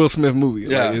saying a Will Smith movie.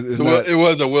 Yeah, like, it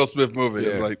was a Will Smith movie. Yeah.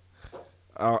 It was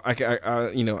like,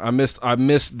 I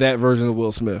missed that version of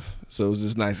Will Smith, so it was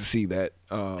just nice to see that.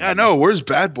 yeah, no, where's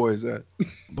Bad Boys at?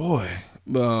 Boy,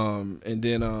 and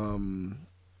then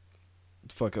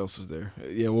the fuck else is there?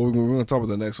 Yeah, well, we're gonna talk about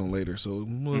the next one later, so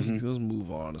let's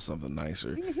move on to something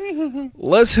nicer.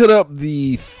 Let's hit up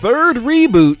the 3rd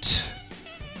reboot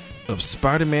of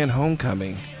Spider-Man: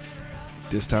 Homecoming.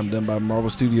 This time done by Marvel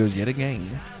Studios yet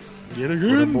again. With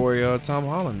our boy Tom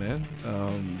Holland, man.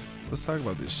 Let's talk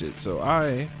about this shit. So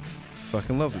I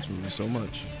fucking love this movie so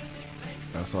much.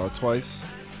 I saw it twice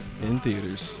in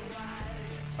theaters.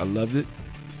 I loved it.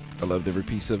 I loved every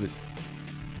piece of it.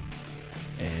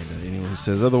 And anyone who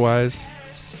says otherwise,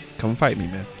 come fight me,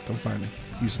 man. Come find me.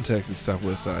 Houston, Texas,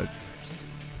 Southwest Side.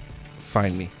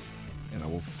 Find me, and I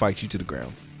will fight you to the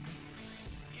ground.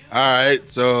 All right,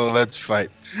 so let's fight.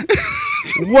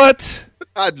 What?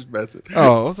 I just mess it.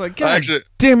 Oh, I was like, God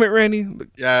damn it, Randy.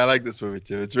 Yeah, I like this movie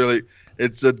too. It's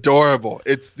adorable.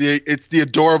 It's the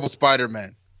adorable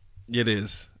Spider-Man. It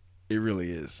is. It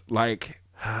really is. Like,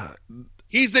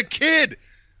 he's a kid.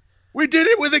 We did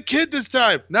it with a kid this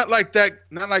time. Not like that.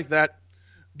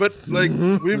 But like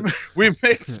we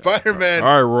made Spider-Man.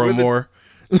 All right, Roy Moore.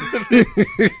 We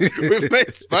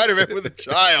made Spider-Man with a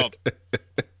child.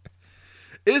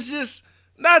 It's just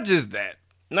not just that.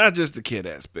 Not just the kid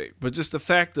aspect, but just the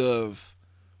fact of,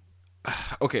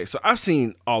 okay, so I've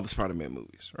seen all the Spider-Man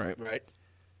movies, right? Right.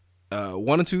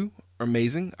 1 and 2 are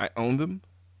amazing. I own them.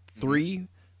 3,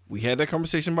 we had that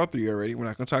conversation about 3 already. We're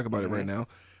not going to talk about it right now.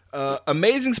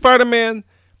 Amazing Spider-Man,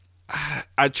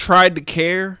 I tried to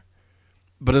care,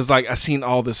 but it's like I've seen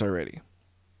all this already.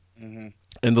 Mm-hmm.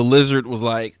 And the Lizard was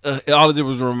like, all it did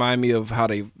was remind me of how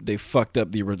they fucked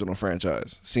up the original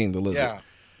franchise, seeing the Lizard.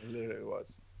 Yeah, it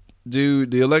was. Dude,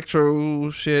 the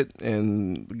Electro shit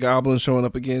and the Goblin showing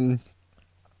up again,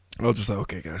 I was just like,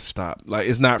 okay, guys, stop. Like,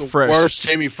 it's not fresh. Worst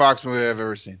Jamie Foxx movie I've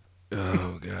ever seen.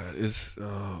 Oh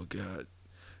God.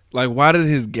 Like, why did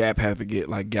his Gap have to get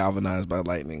like galvanized by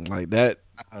lightning? Like that,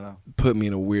 I don't know. Put me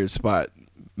in a weird spot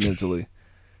mentally.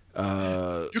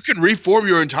 You can reform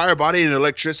your entire body in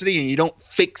electricity, and you don't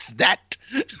fix that.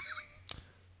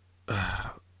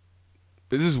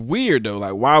 It's just weird though.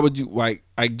 Like, why would you? Like,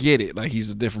 I get it. Like, he's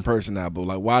a different person now, but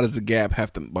like, why does the Gap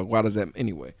have to? Like, why does that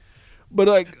anyway? But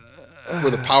like,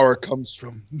 where the power comes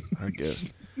from. I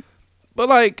guess. But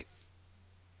like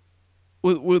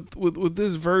with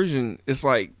this version, it's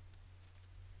like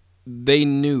they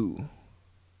knew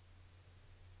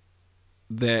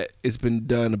that it's been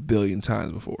done a billion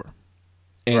times before.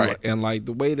 And Right. and like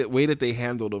the way that they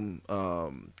handled him,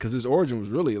 because his origin was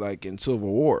really like in Civil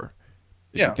War,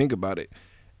 if Yeah. you think about it,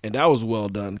 and that was well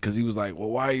done because he was like, "Well,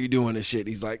 why are you doing this shit?"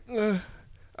 He's like, I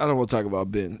don't want to talk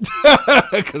about Ben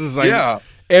because it's like Yeah.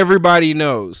 everybody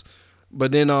knows.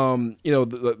 But then,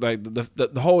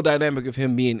 the whole dynamic of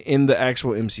him being in the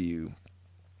actual MCU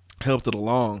helped it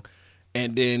along,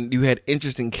 and then you had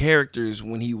interesting characters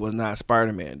when he was not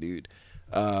Spider-Man, dude.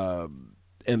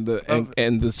 And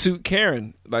the suit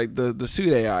Karen, like the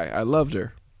suit AI, I loved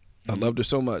her. I loved her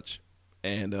so much.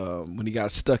 And when he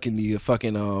got stuck in the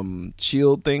fucking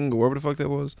shield thing or whatever the fuck that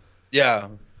was, Yeah.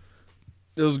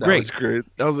 it was That great. was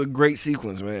great. That was a great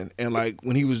sequence, man. And like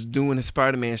when he was doing his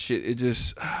Spider-Man shit, it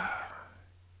just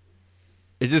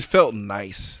felt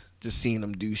nice just seeing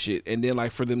him do shit. And then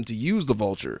like for them to use the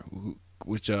Vulture,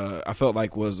 which I felt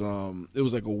like was it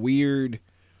was like a weird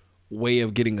way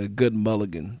of getting a good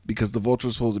mulligan because the Vulture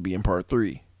was supposed to be in part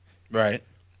 3. Right.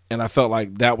 And I felt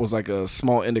like that was like a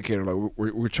small indicator. Like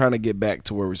we're trying to get back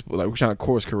to where we're trying to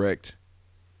course correct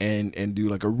and do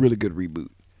like a really good reboot.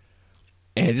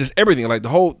 And just everything, like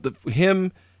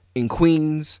him in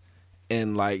Queens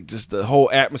and like just the whole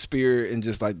atmosphere and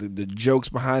just like the jokes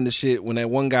behind the shit. When that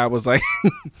one guy was like,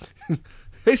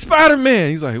 "Hey,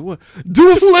 Spider-Man," he's like, "What?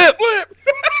 Do a flip."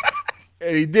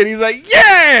 And he did. He's like,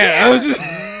 "Yeah." I was just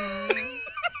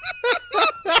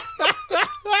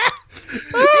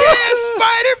Yeah,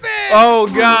 Spider-Man. Oh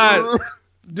God,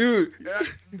 dude!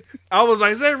 I was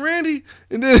like, "Is that Randy?"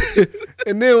 And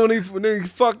then when he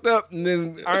fucked up, and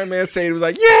then Iron Man said, "He was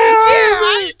like, yeah,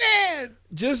 Iron Man."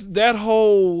 Just that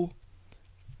whole.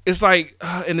 It's like,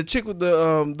 and the chick with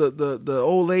the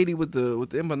old lady with the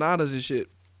empanadas and shit.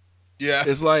 Yeah.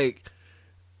 It's like,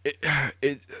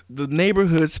 the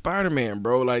neighborhood Spider-Man,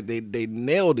 bro. Like they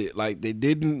nailed it. Like they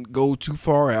didn't go too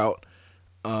far out.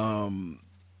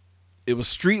 It was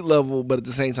street level, but at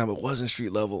the same time, it wasn't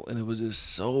street level, and it was just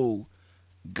so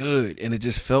good, and it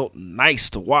just felt nice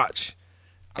to watch.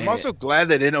 I'm also glad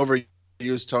they didn't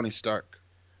overuse Tony Stark.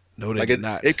 No, they Like did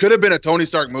not. It could have been a Tony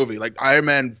Stark movie, like Iron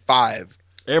Man 5.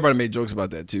 Everybody made jokes about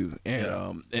that too,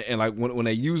 and and like when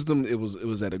they used them, it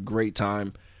was at a great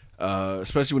time,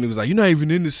 especially when he was like, "You're not even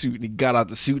in the suit," and he got out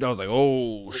the suit. And I was like,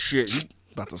 "Oh shit, you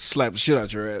about to slap the shit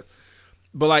out your ass."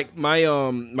 But like my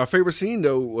favorite scene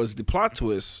though was the plot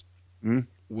twist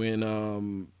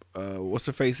when what's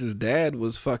her face's dad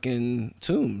was fucking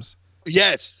Toomes.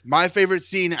 Yes, my favorite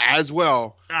scene as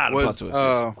well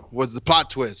the was the plot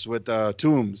twist with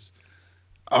Toomes.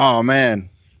 Oh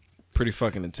man, pretty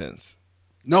fucking intense.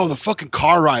 No, the fucking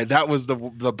car ride. That was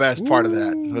the best part of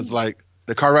that. It was like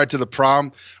the car ride to the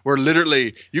prom where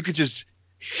literally you could just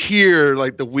hear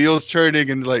like the wheels turning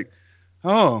and like,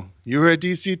 "Oh, you were at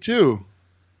DC too.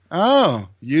 Oh,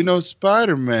 you know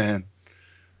Spider-Man.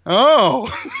 Oh."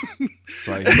 It's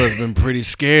like, he must have been pretty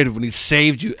scared when he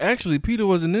saved you. Actually, Peter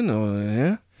wasn't in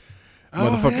there, yeah?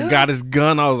 Motherfucker got his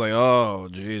gun. I was like, "Oh,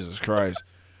 Jesus Christ.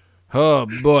 Oh,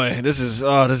 boy, this is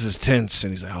tense."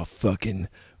 And he's like, "I'll fucking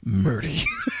murder you."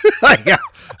 Like,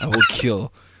 I will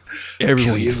kill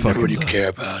everyone you fucking nobody love. care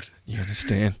about. You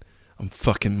understand? I'm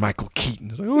fucking Michael Keaton.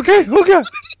 It's like, okay.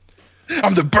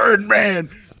 I'm the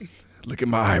Birdman. Look at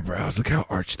my eyebrows. Look how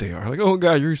arched they are. Like, oh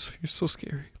God, you're so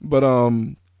scary. But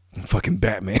I'm fucking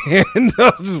Batman. I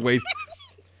was just waiting.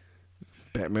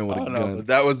 Batman with a gun. But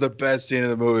that was the best scene in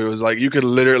the movie. It was like you could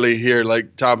literally hear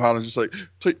like Tom Holland just like,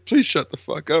 please shut the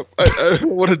fuck up. I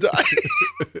don't want to die.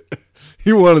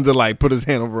 He wanted to like put his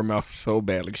hand over her mouth so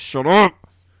bad, like, shut up,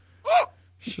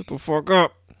 shut the fuck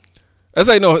up. That's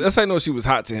how I know she was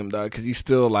hot to him, dog, because he's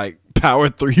still like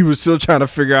powered through. He was still trying to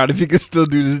figure out if he could still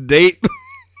do this date.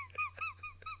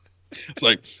 It's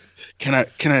like, can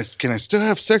I still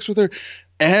have sex with her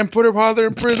and put her father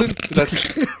in prison?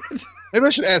 Maybe I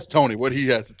should ask Tony what he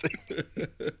has to think.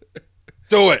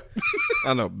 Do it.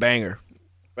 I know, banger.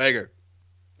 Wear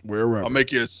around. I'll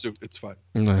make you a suit. It's fine.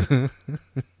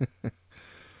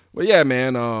 Well, yeah,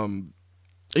 man.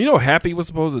 You know, Happy was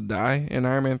supposed to die in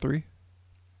Iron Man 3.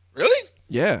 Really?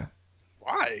 Yeah.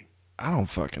 Why? I don't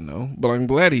fucking know, but I'm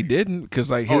glad he didn't, because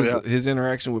like his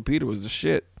interaction with Peter was the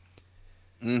shit.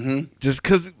 Mm-hmm. Just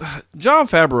because Jon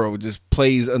Favreau just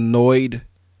plays annoyed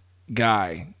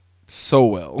guy so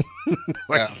well.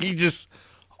 He just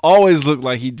always looked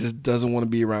like he just doesn't want to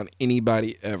be around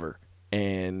anybody ever.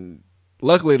 And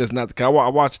luckily that's not the guy. I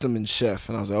watched him in Chef,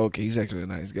 and I was like, okay, he's actually a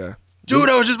nice guy. Dude,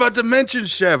 I was just about to mention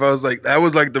Chef. I was like, that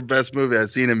was like the best movie I've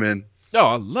seen him in. Oh,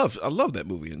 I love that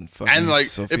movie. And like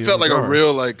Sofia it felt like Vergara. a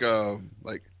real like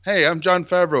hey, I'm Jon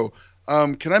Favreau.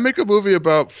 Can I make a movie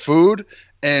about food?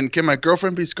 And can my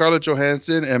girlfriend be Scarlett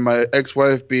Johansson and my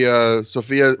ex-wife be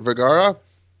Sofia Vergara?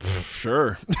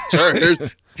 Sure. Sure.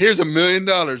 Here's $1 million.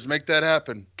 Make that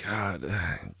happen. God,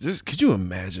 just could you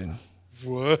imagine?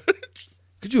 What?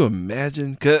 Could you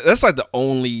imagine? 'Cause that's like the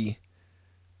only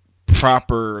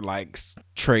proper like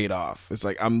trade-off. It's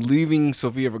like I'm leaving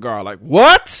Sofia Vergara. Like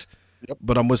what? Yep.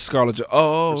 But I'm with Scarlett.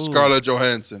 Scarlett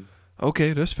Johansson.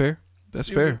 Okay, that's fair. That's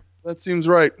fair. That seems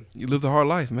right. You lived a hard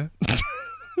life, man.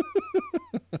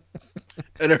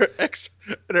 And her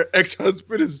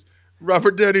ex-husband is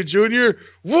Robert Downey Jr.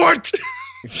 What?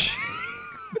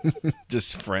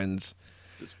 Just friends.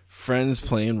 Friends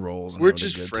playing roles. and We're having a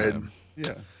just good friends. time.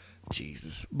 Yeah.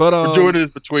 Jesus. But We're doing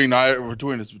this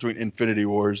between Infinity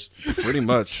Wars. pretty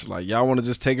much. Like y'all want to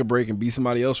just take a break and be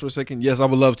somebody else for a second? Yes, I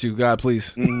would love to. God,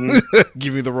 please.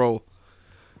 Give me the role.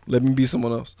 Let me be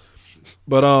someone else.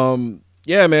 But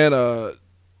yeah, man,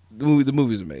 the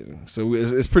movie's amazing. So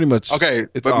it's pretty much Okay,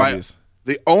 it's but obvious.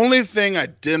 The only thing I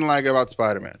didn't like about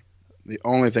Spider-Man, You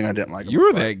were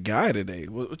that guy today.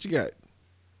 What you got?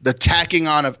 The tacking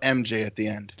on of MJ at the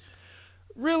end.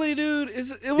 Really, dude?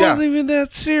 It wasn't even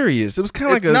that serious. It was kind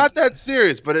of like It's not that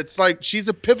serious, but it's like she's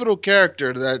a pivotal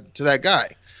character to that guy.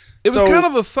 It was kind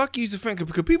of a fuck you to fan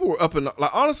because people were up and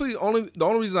like honestly, the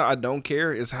only reason I don't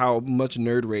care is how much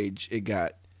nerd rage it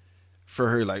got for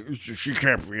her. Like she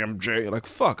can't be MJ. Like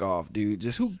fuck off, dude.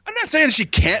 Just who? I'm not saying she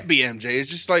can't be MJ.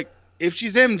 It's just like if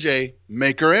she's MJ,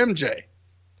 make her MJ.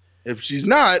 If she's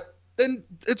not, then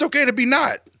it's okay to be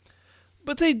not.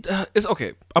 But it's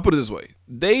okay. I'll put it this way.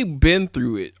 They've been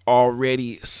through it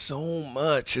already so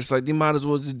much. It's like they might as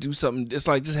well just do something. It's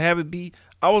like just have it be.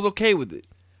 I was okay with it.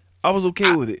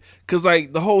 Because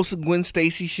like the whole Gwen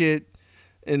Stacy shit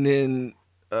and then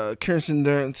Kirsten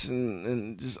Dunst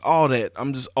and just all that. I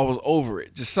was over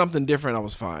it. Just something different. I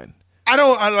was fine. I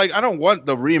don't want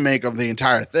the remake of the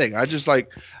entire thing. I just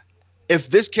like if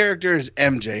this character is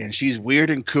MJ and she's weird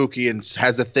and kooky and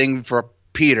has a thing for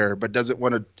Peter but doesn't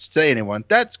want to say anyone,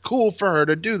 that's cool for her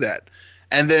to do that.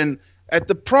 And then at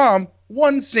the prom,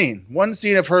 one scene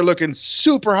of her looking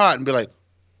super hot and be like,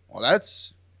 well,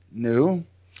 that's new.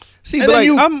 See, and but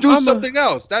then like, you do something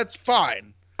else. That's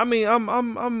fine. I mean, I'm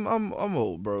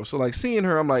old, bro. So like seeing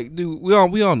her, I'm like, dude, we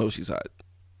all know she's hot.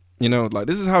 You know, like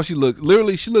this is how she looks.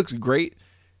 Literally, she looks great,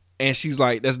 and she's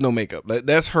like, that's no makeup. Like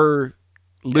that's her,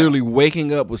 literally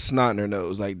waking up with snot in her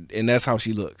nose, like, and that's how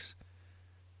she looks.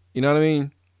 You know what I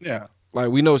mean? Yeah. Like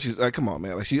we know she's like, come on,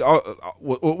 man. Like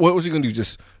what was she gonna do?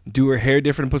 Just do her hair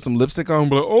different and put some lipstick on?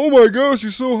 But like, oh my god,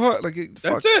 she's so hot. Like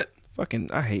that's it.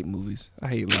 Fucking, I hate movies. I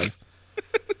hate life.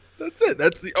 That's it.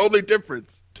 That's the only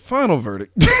difference. Final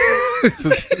verdict. Knee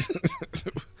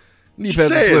pads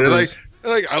and Say slippers. it,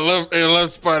 like I love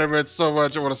Spider-Man so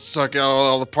much. I want to suck out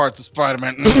all the parts of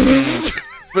Spider-Man.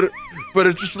 but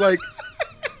it's just like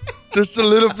just a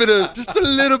little bit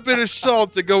of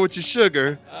salt to go with your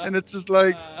sugar, and it's just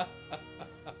like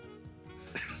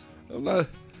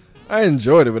I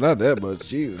enjoyed it, but not that much.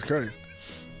 Jesus Christ.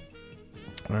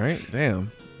 All right,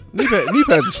 damn. Knee pads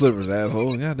and slippers,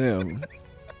 asshole. Goddamn.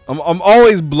 I'm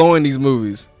always blowing these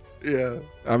movies. Yeah.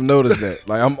 I've noticed that.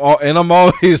 Like I'm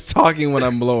always talking when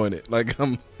I'm blowing it. Like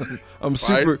I'm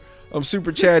super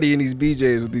chatty in these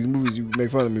BJs with these movies you make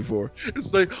fun of me for.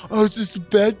 It's like, oh, it's just the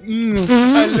best.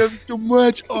 I love it so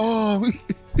much. Oh,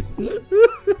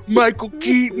 Michael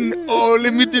Keaton. Oh,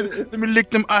 let me lick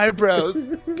them eyebrows.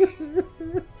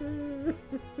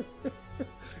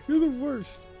 You're the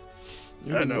worst.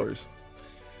 I know.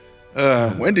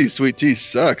 Wendy's sweet tea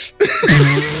sucks.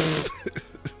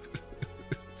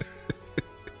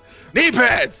 Knee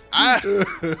pads. 2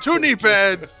 knee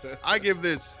pads. I give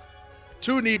this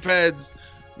 2 knee pads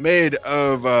made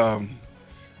of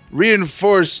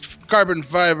reinforced carbon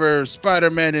fiber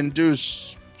Spider-Man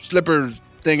induced slipper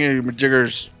thingy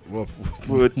majiggers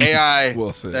with AI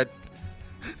that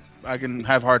I can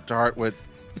have heart to heart with.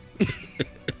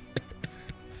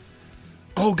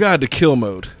 Oh God, the kill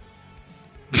mode.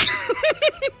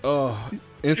 Oh,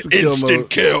 instant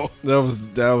kill. That was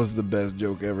the best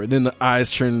joke ever. And then the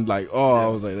eyes turned like, I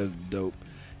was like, that's dope.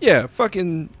 Yeah,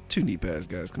 fucking 2 knee pads,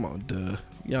 guys. Come on, duh.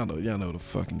 Y'all know the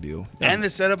fucking deal. And the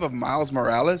setup of Miles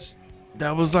Morales.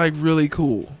 That was like really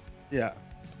cool. Yeah.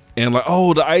 And like,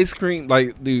 the ice cream,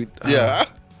 like, dude. Yeah.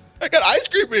 I got ice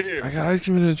cream in here. I got ice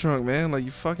cream in the trunk, man. Like, you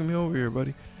fucking me over here,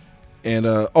 buddy. And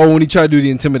when he tried to do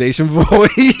the intimidation voice.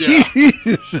 Yeah.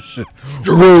 Where do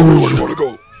you want to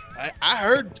go? I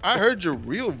heard your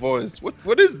real voice.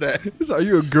 What is that? Are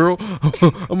you a girl?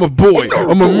 I'm a boy.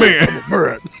 I'm a man.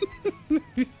 I'm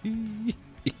a man.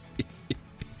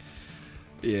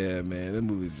 Yeah, man, that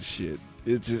movie's the shit.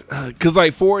 It's just because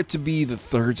like for it to be the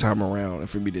third time around and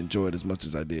for me to enjoy it as much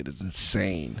as I did is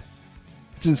insane.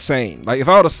 It's insane. Like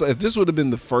if this would have been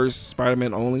the first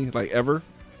Spider-Man only like ever,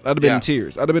 I'd have been in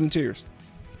tears. I'd have been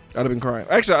crying.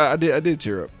 Actually, I did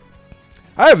tear up.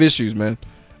 I have issues, man.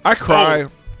 I cry.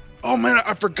 Oh man,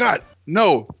 I forgot.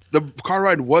 No, the car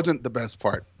ride wasn't the best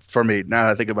part for me. Now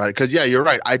that I think about it, because yeah, you're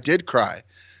right. I did cry.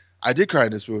 I did cry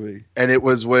in this movie, and it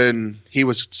was when he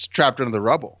was trapped under the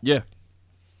rubble. Yeah.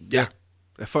 That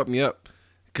fucked me up.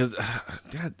 Because,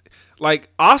 like,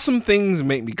 awesome things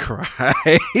make me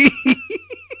cry.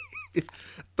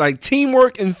 Like,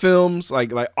 teamwork in films,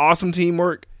 like awesome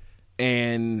teamwork,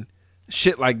 and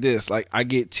shit like this. Like, I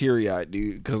get teary-eyed,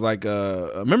 dude. Because, like,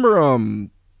 remember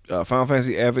Final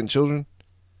Fantasy Advent Children?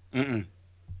 Mm-mm.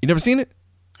 You never seen it?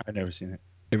 I've never seen it.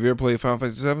 Have you ever played Final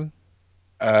Fantasy 7?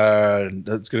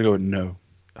 That's gonna go with no.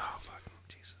 Oh fuck,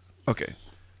 Jesus. Okay.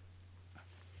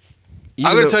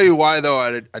 I'm gonna tell you why though.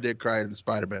 I did cry in the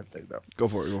Spider-Man thing though. Go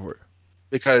for it.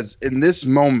 Because in this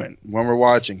moment when we're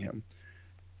watching him,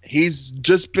 he's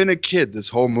just been a kid this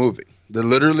whole movie. They're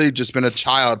literally just been a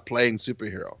child playing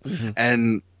superhero,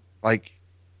 and like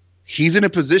he's in a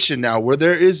position now where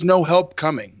there is no help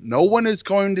coming. No one is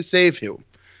going to save him.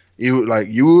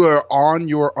 You are on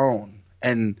your own,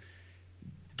 and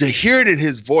to hear it in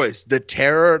his voice, the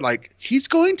terror, like he's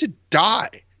going to die.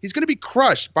 He's going to be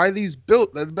crushed by this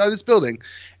building,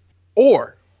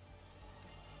 or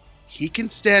he can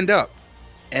stand up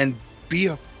and be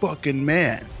a fucking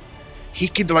man. He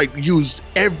can like use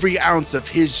every ounce of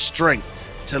his strength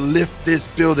to lift this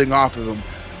building off of him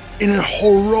in a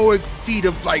heroic feat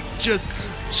of like just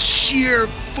sheer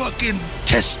fucking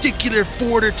testicular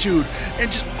fortitude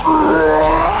and just.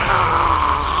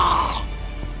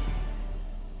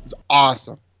 It's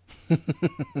awesome.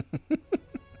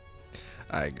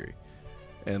 I agree,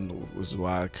 and which is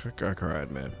why I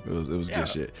cried, man. It was good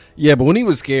shit. Yeah, but when he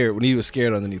was scared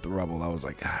underneath the rubble, I was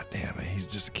like, God damn it, he's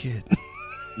just a kid.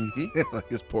 Like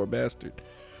this poor bastard.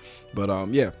 But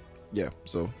yeah.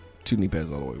 So 2 knee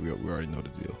pads all the way. We already know the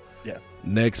deal. Yeah.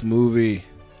 Next movie.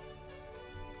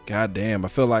 God damn, I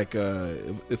felt like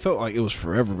it felt like it was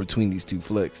forever between these 2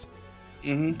 flicks.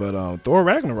 But Thor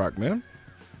Ragnarok, man.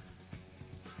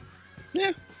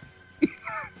 Yeah.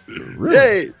 Really?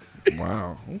 Yay.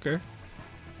 Wow. Okay.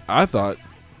 I thought.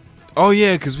 Oh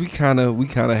yeah, because we kind of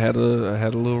had a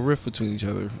little rift between each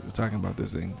other talking about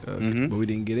this thing, but we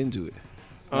didn't get into it.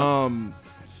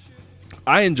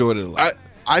 I enjoyed it a lot.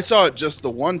 I saw it just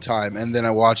the one time, and then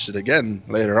I watched it again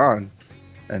later on,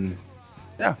 and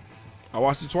yeah. I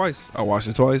watched it twice,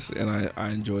 and I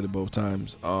enjoyed it both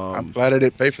times. I'm glad I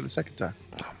didn't pay for the second time.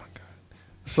 Oh my god!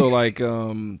 So like,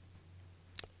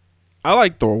 I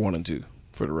like Thor 1 and 2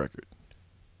 for the record.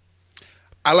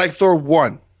 I like Thor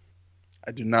 1.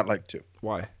 I do not like 2.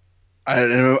 Why?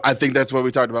 I think that's what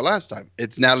we talked about last time.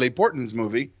 It's Natalie Portman's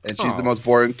movie, and she's the most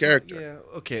boring character.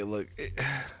 Yeah. Okay. Look,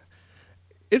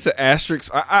 it's an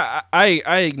asterisk.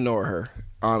 I ignore her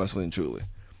honestly and truly.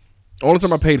 Only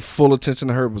time I paid full attention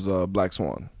to her was Black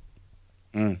Swan.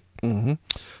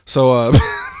 So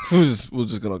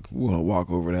we're gonna walk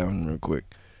over that one real quick.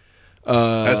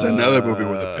 That's another movie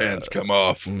where the pants come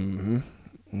off.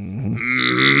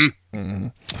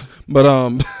 But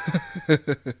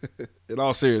in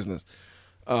all seriousness,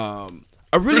 I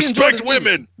really respect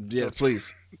women. Yeah,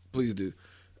 please do.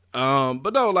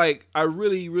 But no, like I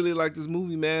really like this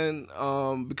movie, man.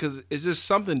 Because it's just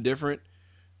something different.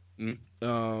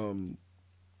 And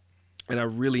I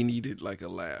really needed like a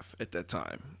laugh at that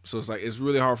time. So it's like it's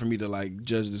really hard for me to like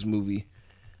judge this movie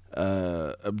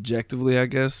objectively, I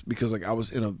guess, because like I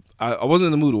wasn't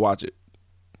in the mood to watch it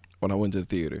when I went to the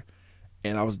theater,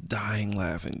 and I was dying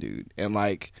laughing, dude. And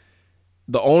like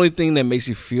the only thing that makes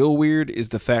you feel weird is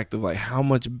the fact of like how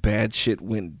much bad shit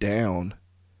went down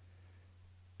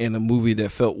in a movie that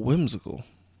felt whimsical.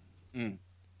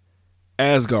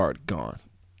 Asgard gone.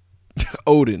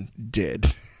 Odin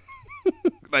dead.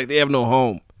 Like they have no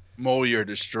home. Mjolnir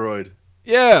destroyed.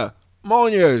 Yeah,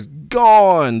 Mjolnir is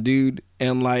gone, dude.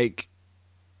 And like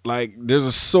there's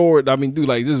a sword. I mean, dude,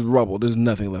 like this is rubble. There's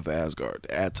nothing left of Asgard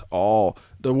at all.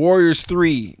 The Warriors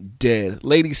 3 dead.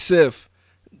 Lady Sif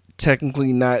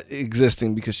technically not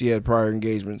existing because she had prior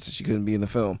engagements and she couldn't be in the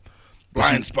film.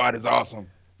 Blind Spot is awesome.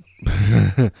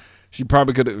 She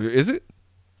probably could have. Is it?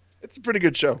 It's a pretty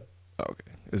good show.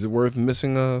 Okay. Is it worth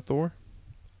missing Thor?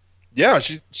 Yeah,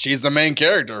 she's the main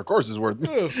character. Of course, it's worth.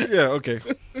 Yeah. Okay.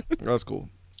 That's cool.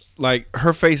 like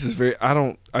her face is very.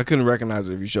 I couldn't recognize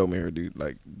her if you showed me her, dude.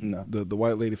 Like No. the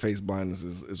white lady face blindness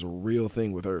is a real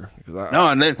thing with her. No,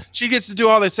 and then she gets to do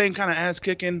all the same kind of ass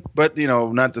kicking, but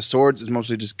not the swords. It's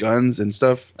mostly just guns and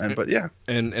stuff. But yeah,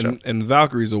 and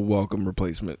Valkyrie's a welcome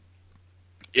replacement.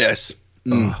 yes,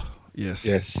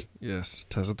 Yes, yes.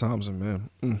 Tessa Thompson, man.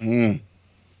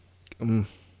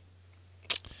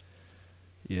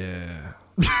 Yeah.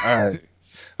 All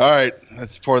right.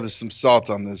 Let's pour some salt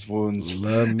on this wounds.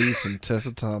 Love me some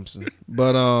Tessa Thompson,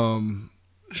 but I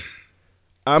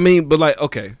mean, but like,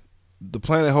 okay, the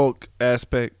Planet Hulk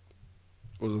aspect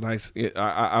was nice.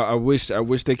 I wish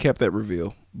they kept that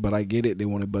reveal, but I get it. They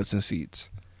wanted butts and seats.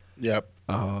 Yep.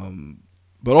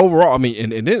 But overall, I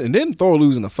mean, and then Thor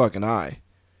losing the fucking eye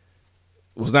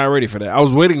was not ready for that. I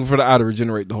was waiting for the eye to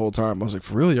regenerate the whole time. I was like,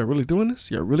 for real, y'all really doing this?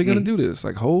 Y'all really gonna do this?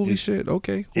 Like, holy shit,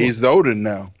 okay. Cool. He's Odin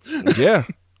now.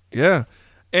 Yeah.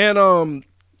 And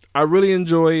I really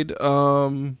enjoyed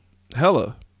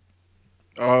Hela.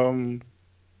 I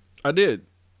did.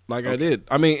 I did.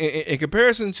 I mean, in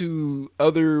comparison to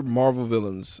other Marvel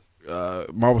villains,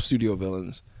 Marvel Studio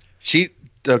villains,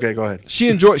 okay, go ahead. she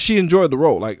enjoyed the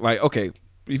role. Like okay,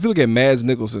 if you look at Mads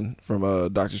Mikkelsen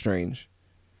from Doctor Strange,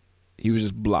 he was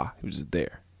just blah. He was just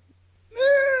there.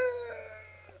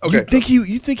 Okay.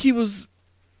 You think he was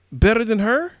better than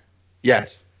her?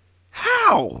 Yes.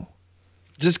 How?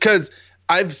 Just because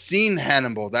I've seen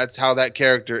Hannibal. That's how that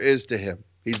character is to him.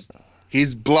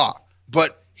 He's blah,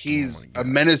 but he's a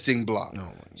menacing blah. Oh my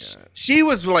god. She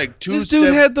was like This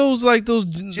dude had those.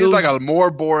 She was like a more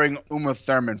boring Uma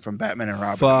Thurman from Batman and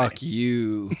Robin. Fuck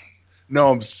you. No,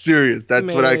 I'm serious.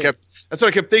 That's what I kept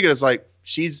thinking. It's like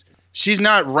she's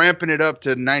not ramping it up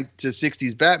to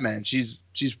 60s Batman. She's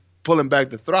pulling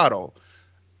back the throttle.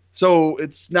 So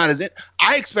it's not as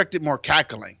I expected more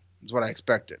cackling. Is what I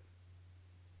expected.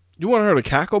 You want her to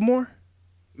cackle more?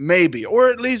 Maybe, or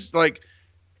at least look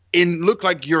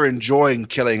like you're enjoying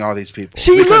killing all these people.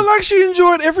 She looked like she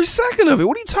enjoyed every second of it.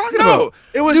 What are you talking about?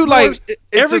 It was dude,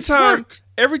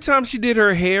 every time she did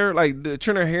her hair,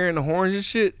 turn her hair into horns and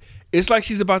shit, it's like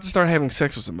she's about to start having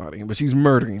sex with somebody, but she's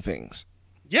murdering things.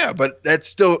 Yeah, but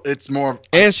it's more.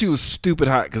 And she was stupid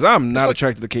hot because I'm not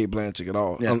attracted to Cate Blanchett at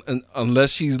all,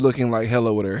 unless she's looking like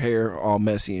Hela with her hair all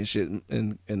messy and shit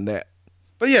and that.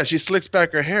 But yeah, she slicks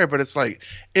back her hair. But it's like,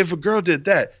 if a girl did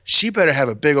that, she better have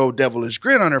a big old devilish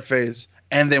grin on her face,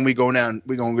 and then we gonna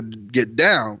get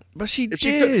down. But she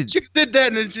did. She did that,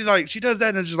 and then she does that,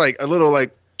 and it's just like a little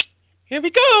here we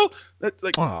go. That's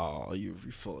like, oh, you're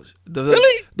foolish.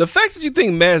 Really? The fact that you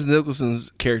think Mads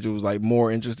Mikkelsen's character was more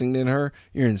interesting than her,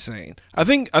 you're insane. I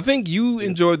think you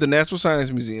enjoyed the Natural Science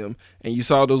Museum and you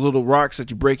saw those little rocks that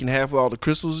you break in half with all the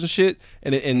crystals and shit,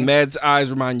 and Mads' eyes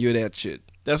remind you of that shit.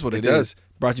 That's what it is.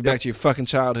 Brought you back to your fucking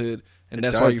childhood, and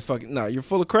that's why you fucking you're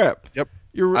full of crap. Yep.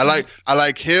 I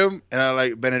like him, and I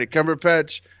like Benedict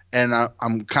Cumberbatch, and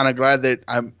I'm kind of glad that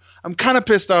I'm kind of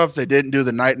pissed off they didn't do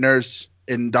the night nurse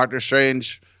in Doctor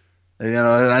Strange. I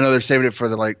know they're saving it for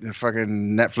the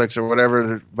fucking Netflix or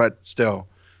whatever, but still,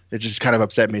 it just kind of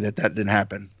upset me that didn't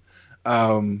happen.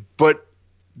 But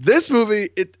this movie,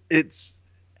 it's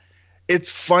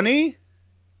funny,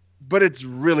 but it's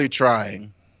really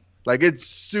trying.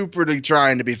 It's superly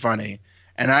trying to be funny,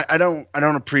 and I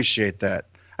don't appreciate that.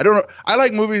 I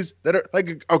like movies that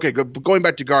are going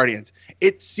back to Guardians.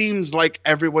 It seems like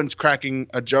everyone's cracking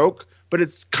a joke, but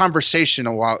it's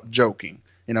conversational while joking.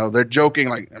 They're joking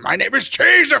like, my name is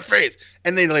Taserface,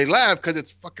 and then they laugh because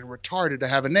it's fucking retarded to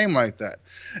have a name like that.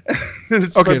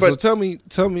 So tell me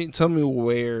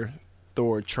where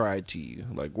Thor tried to you.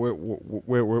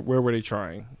 Where were they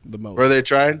trying the most? Where they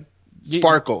trying?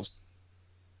 Sparkles.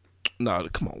 No,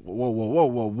 come on.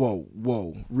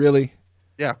 Whoa. Really?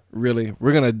 Yeah. Really?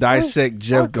 We're going to dissect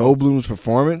Jeff Goldblum's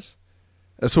performance?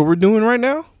 That's what we're doing right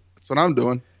now? That's what I'm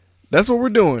doing. That's what we're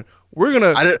doing. We're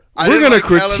gonna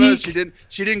critique. Helena.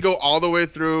 She didn't go all the way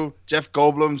through. Jeff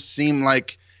Goldblum seemed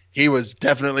like he was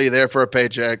definitely there for a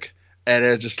paycheck, and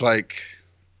it's just and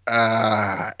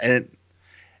I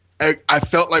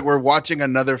felt like we're watching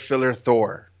another filler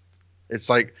Thor. It's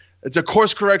it's a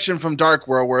course correction from Dark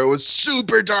World where it was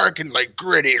super dark and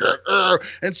gritty,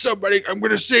 and I'm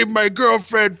gonna save my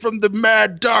girlfriend from the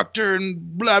mad doctor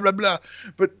and blah blah blah.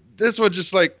 But this was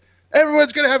just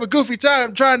everyone's going to have a goofy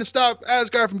time trying to stop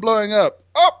Asgard from blowing up.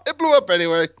 Oh, it blew up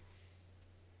anyway.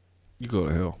 You go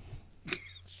to hell.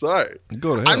 Sorry. You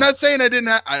go to hell. I'm not saying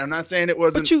I'm not saying it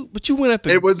wasn't. But you went at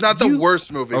It was not the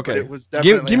worst movie. Okay. But it was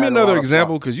definitely. Give me another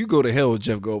example, because you go to hell with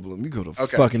Jeff Goldblum. You go to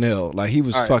fucking hell. He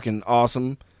was fucking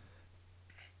awesome.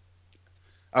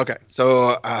 Okay,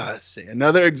 so let's see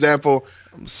another example.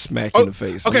 I'm smacking the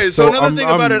face. Okay, so another thing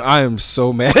about it, I am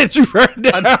so mad at you right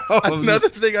now. Another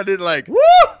thing I didn't like. Woo!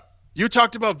 You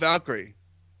talked about Valkyrie,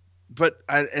 but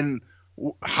and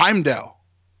Heimdall.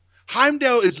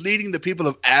 Heimdall is leading the people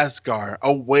of Asgard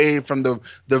away from the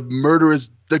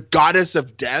murderous, the goddess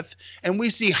of death, and we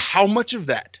see how much of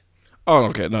that. Oh,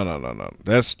 okay, no.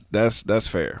 That's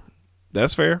fair.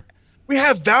 That's fair. We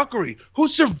have Valkyrie, who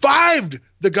survived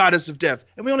the goddess of death,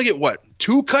 and we only get,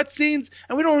 2 cutscenes?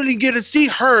 And we don't really get to see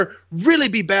her really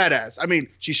be badass. I mean,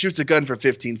 she shoots a gun for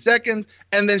 15 seconds,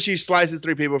 and then she slices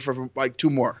 3 people for like 2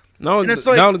 more. No, and it's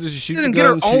like, not only did she shoot the gun, get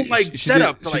her own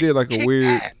setup. She did like a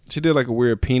weird. She did like a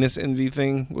weird penis envy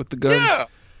thing with the gun. Yeah,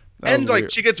 and like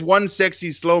weird. She gets one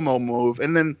sexy slow mo move,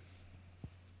 and then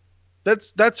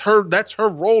that's her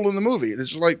role in the movie.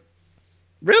 It's just like,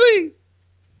 really,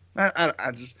 I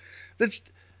just. It's,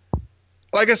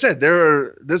 like I said,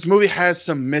 this movie has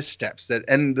some missteps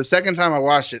and the second time I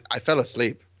watched it, I fell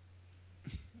asleep.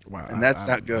 Wow, and that's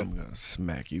not good. I'm gonna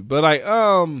smack you, but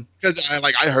because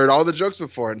I heard all the jokes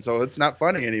before, and so it's not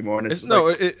funny anymore. And it's no,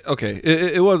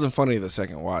 it wasn't funny the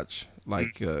second watch,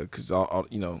 like because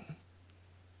you know,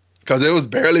 because it was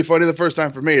barely funny the first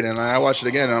time for me. Then I watched it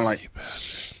again, and I'm like,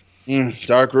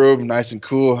 dark room, nice and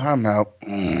cool. I'm out.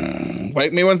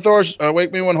 Wake me when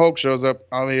Hulk shows up.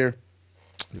 I'll be here.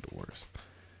 You're the worst.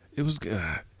 It was good.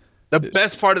 The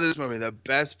best part of this movie, the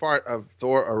best part of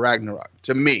Thor or Ragnarok,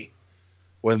 to me,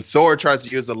 when Thor tries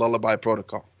to use the lullaby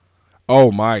protocol. Oh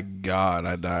my God,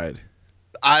 I died.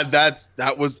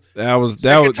 That was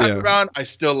second time around. I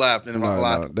still laughed and my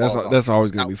laugh. That's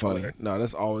always gonna be funny. No,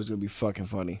 that's always gonna be fucking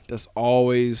funny. That's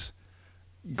always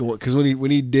going, because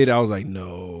when he did, I was like,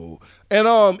 no.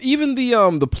 And even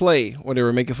the play when they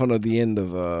were making fun of the end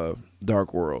of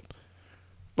Dark World.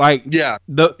 Like that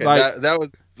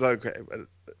was okay.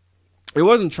 It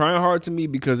wasn't trying hard to me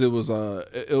because it was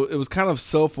it was kind of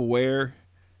self-aware,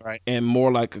 right, and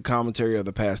more like a commentary of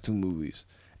the past 2 movies.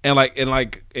 And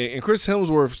Chris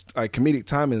Hemsworth's like comedic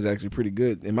timing is actually pretty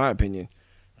good in my opinion,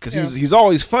 because he's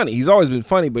always funny. He's always been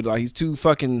funny, but like he's too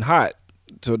fucking hot,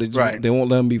 so they won't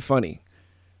let him be funny.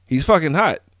 He's fucking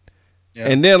hot. Yeah.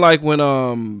 And then like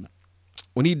when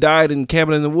he died in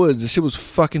Cabin in the Woods, the shit was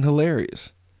fucking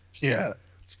hilarious. Yeah.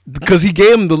 Because he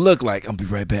gave him the look like, I'll be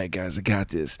right back, guys. I got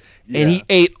this. Yeah. And he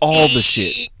ate all the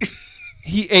shit.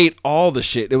 He ate all the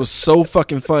shit. It was so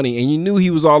fucking funny. And you knew he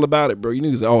was all about it, bro. You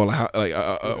knew he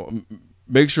was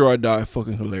make sure I die.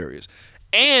 Fucking hilarious.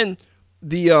 And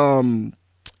the,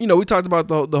 we talked about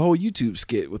the whole YouTube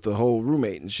skit with the whole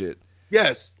roommate and shit.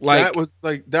 Yes.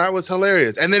 That was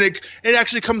hilarious. And then it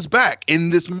actually comes back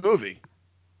in this movie.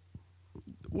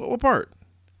 What part?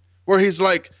 Where he's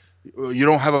like, you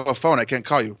don't have a phone. I can't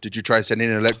call you. Did you try sending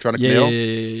an electronic mail?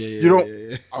 You don't.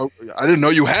 Yeah. I didn't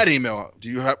know you had email. Do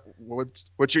you have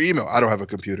what's your email? I don't have a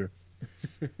computer.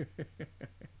 And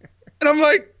I'm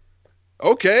like,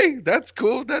 okay, that's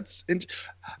cool.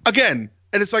 Again,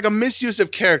 and it's like a misuse of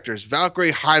characters.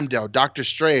 Valkyrie, Heimdall, Doctor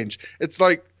Strange. It's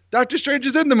like Doctor Strange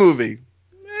is in the movie.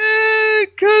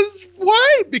 Because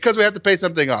why? Because we have to pay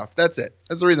something off. That's it.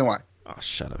 That's the reason why. Oh,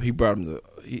 shut up. He brought him to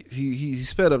he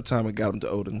sped up time and got him to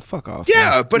Odin. Fuck off.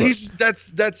 Yeah, man. But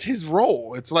that's his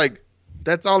role. It's like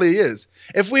that's all he is.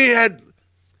 If we had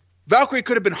Valkyrie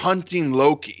could have been hunting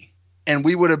Loki, and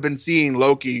we would have been seeing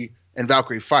Loki and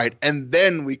Valkyrie fight, and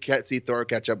then we can't see Thor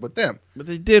catch up with them. But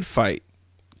they did fight.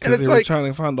 Because they were trying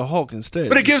to find the Hulk instead.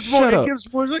 But it gives more.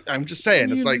 I'm just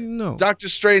saying. It's like Doctor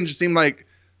Strange seemed like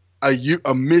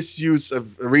a misuse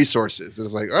of resources. It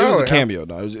was like, it was a cameo.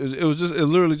 No, it was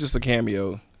literally just a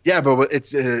cameo. Yeah, but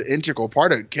it's an integral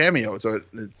part of cameo, so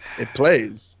it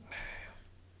plays.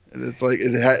 And it's like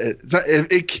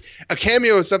a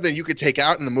cameo is something you could take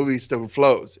out and the movie still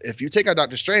flows. If you take out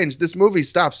Doctor Strange, this movie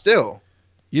stops still.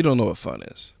 You don't know what fun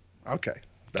is. Okay,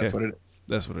 that's what it is.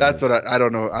 That's what I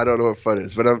don't know. I don't know what fun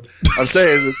is, but I'm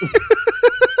saying.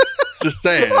 Just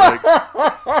saying. Like,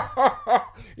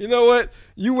 you know what?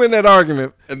 You win that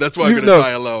argument, and that's why I'm gonna die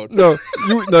alone.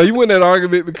 You win that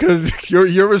argument because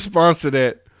your response to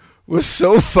that was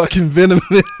so fucking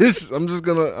venomous. I'm just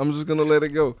gonna let it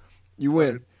go. You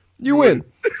win. You win.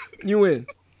 You win.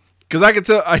 Because I can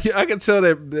tell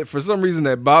that for some reason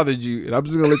that bothered you, and I'm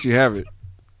just gonna let you have it.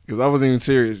 Because I wasn't even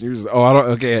serious. You were just, I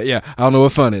don't know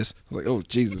what fun is. I was like, oh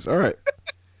Jesus, all right.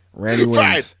 Randy wins.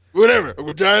 Fine. Whatever. I'm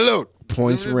gonna die alone.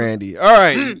 Points Randy. All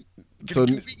right. So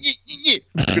I'm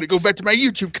gonna go back to my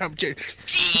YouTube commentary.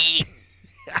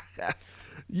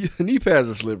 Knee pads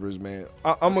and slippers, man.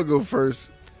 I'm gonna go first.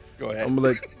 Go ahead. I'm gonna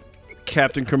let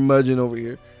Captain Curmudgeon over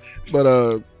here.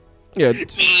 But yeah.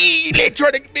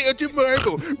 electronic mail to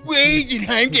Marvel. Why isn't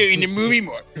Heimdall in the movie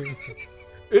more?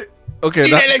 Okay,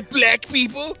 Do they like black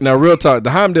people? now real talk.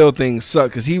 The Heimdall thing sucked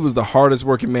because he was the hardest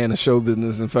working man in show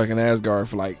business in fucking Asgard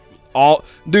for like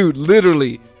dude.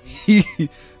 Literally,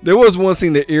 there was one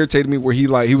scene that irritated me where he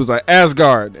was like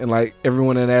Asgard, and like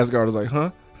everyone in Asgard was like,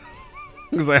 huh?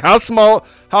 It's like how small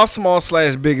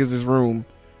 / big is this room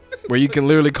where you can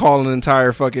literally call an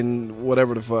entire fucking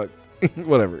whatever the fuck,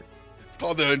 whatever.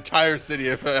 Call the entire city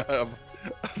of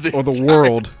Or the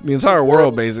world, the entire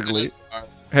world basically.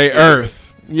 Hey, Earth.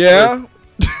 Yeah.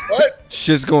 What?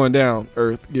 Shit's going down.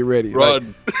 Earth, get ready.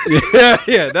 Run. Like,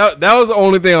 yeah. That was the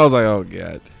only thing I was like, oh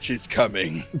god. She's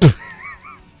coming.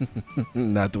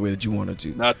 Not the way that you wanted to.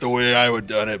 Not the way I would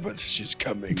done it, but she's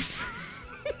coming.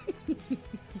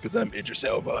 Because I'm Idris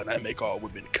Elba and I make all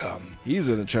women come. He's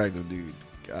an attractive dude.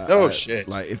 Shit.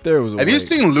 Like if there was a Have way, you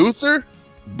seen Luther?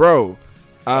 bro?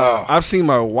 Oh. I've seen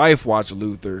my wife watch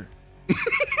Luther,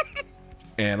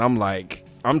 and I'm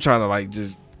trying to like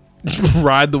just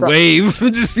ride the wave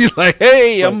and just be like,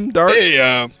 hey, I'm dark.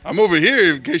 Hey, I'm over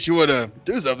here in case you want to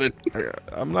do something.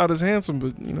 I'm not as handsome,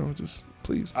 but just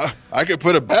please. I could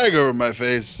put a bag over my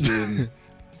face. And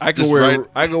I can just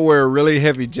wear a really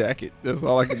heavy jacket. That's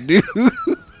all I can do.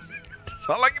 That's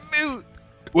all I can do.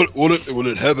 Will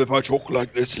it help if I talk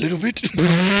like this a little bit?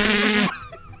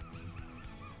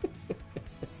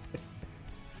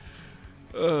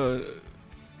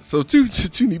 So two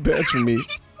knee pads for me.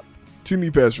 2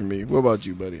 knee pads for me. What about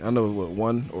you, buddy? I know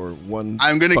one.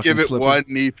 I'm gonna give it slipper? 1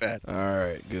 knee pad. All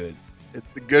right, good.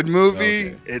 It's a good movie.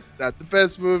 Okay. It's not the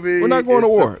best movie. We're not going to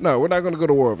war. No, we're not going to go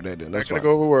to war over that. Then that's Not fine.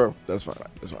 gonna go over war. That's fine.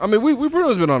 That's fine. I mean, we pretty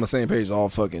much been on the same page all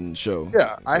fucking show.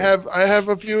 Yeah, I have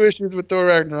a few issues with Thor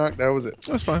Ragnarok. That was it.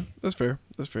 That's fine. That's fair.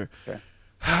 That's fair. Okay.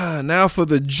 Now for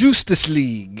the Justice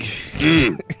League.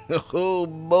 Oh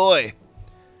boy.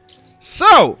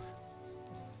 So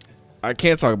I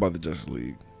can't talk about the Justice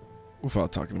League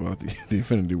without talking about the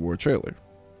Infinity War trailer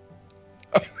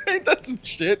Ain't that some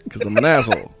shit? because I'm an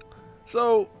asshole.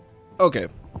 So, okay.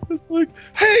 It's like,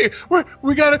 hey, we're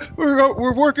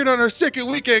working on our second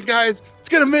weekend, guys. It's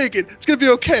gonna make it. It's gonna be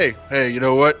okay. Hey, you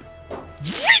know what?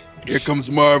 Here comes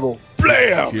Marvel.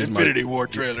 Blam! Infinity War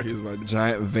trailer. Here's my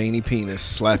giant veiny penis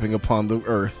slapping upon the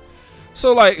earth.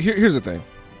 So, like, here's the thing.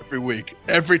 Every week,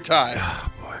 every time.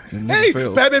 Oh, boy. It never Hey,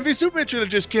 fails. Batman v Superman trailer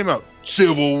just came out.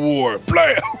 Civil War.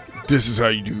 Blam! This is how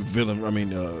you do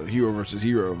hero versus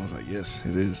hero. I was like, yes,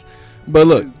 it is. But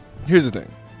look, here's the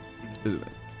thing.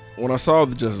 When I saw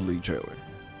the Justice League trailer,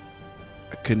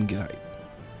 I couldn't get hyped.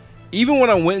 Even when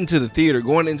I went into the theater,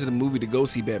 going into the movie to go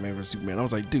see Batman vs Superman, I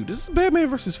was like, dude, this is Batman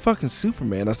versus fucking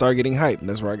Superman. I started getting hyped, and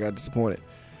that's where I got disappointed.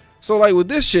 So, like, with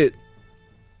this shit,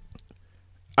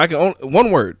 I can only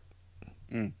one word.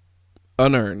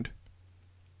 Unearned.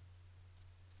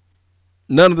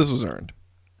 None of this was earned.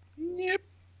 Yep.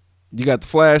 You got the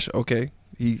Flash, okay.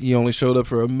 He only showed up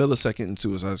for a millisecond in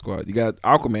Suicide Squad. You got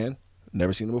Aquaman,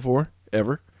 never seen him before,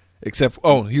 ever. Except,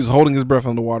 he was holding his breath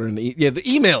underwater in the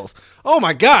emails. Oh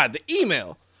my God, the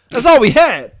email. That's all we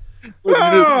had. You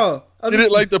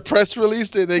didn't like the press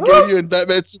release that they gave you in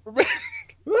Batman Superman?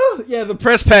 Yeah, the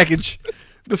press package.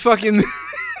 The fucking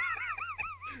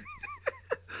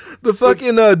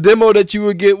demo that you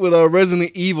would get with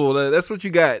Resident Evil. That's what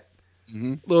you got.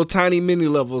 Mm-hmm. Little tiny mini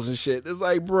levels and shit. It's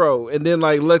like, bro. And then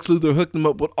like Lex Luthor hooked them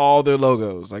up with all their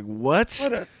logos. Like, what?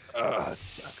 It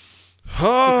sucks.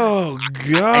 Oh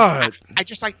God! I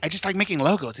just like making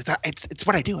logos. It's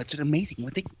what I do. It's an amazing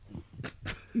thing.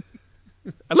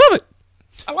 I love it.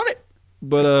 I love it.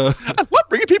 But I love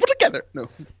bringing people together. No,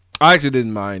 I actually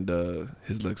didn't mind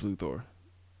his Lex Luthor.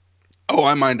 Oh,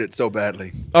 I mind it so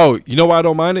badly. Oh, you know why I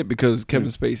don't mind it? Because Kevin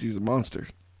Spacey's a monster.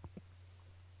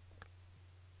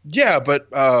 Yeah, but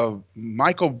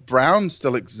Michael Brown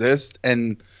still exists,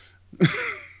 and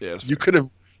you could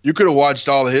have watched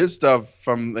all of his stuff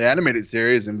from the animated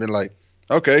series and been like,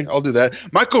 okay, I'll do that.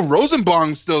 Michael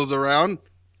Rosenbaum still is around.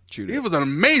 True. He was an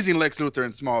amazing Lex Luthor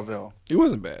in Smallville. He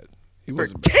wasn't bad. For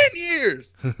 10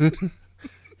 years.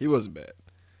 He wasn't bad.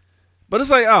 But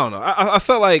it's like, I don't know. I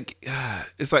felt like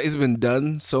it's been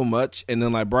done so much, and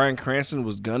then like Bryan Cranston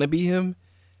was gonna be him,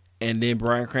 and then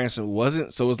Bryan Cranston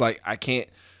wasn't. So it's like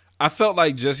I felt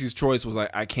like Jesse's choice was like,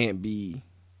 I can't be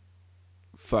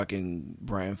fucking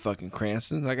Bryan fucking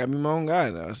Cranston. I gotta be my own guy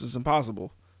now. This is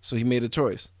impossible. So he made a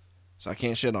choice. So I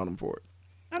can't shit on him for it.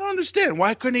 I don't understand.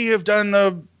 Why couldn't he have done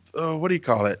what do you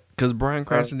call it? Because Bryan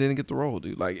Cranston didn't get the role,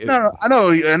 dude. Like, I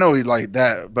know he like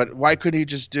that, but why couldn't he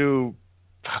just do?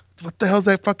 What the hell's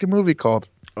that fucking movie called?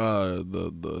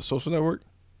 The Social Network.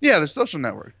 Yeah, the Social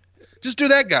Network. Just do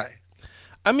that guy.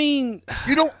 I mean,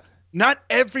 you don't. not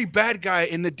every bad guy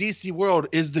in the DC world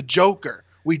is the Joker.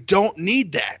 We don't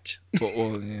need that.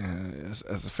 Well, yeah,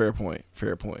 that's a fair point.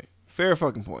 Fair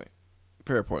fucking point.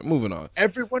 Fair point. Moving on.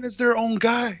 Everyone is their own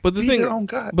guy. But the thing, their own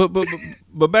guy.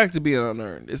 But back to being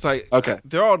unearned. It's like, okay,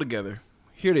 they're all together.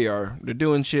 Here they are. They're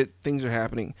doing shit. Things are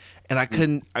happening, and I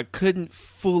couldn't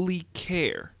fully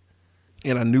care.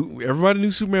 And everybody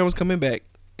knew Superman was coming back,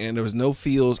 and there was no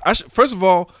feels. First of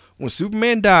all, when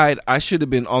Superman died, I should have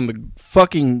been on the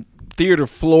fucking theater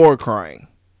floor crying.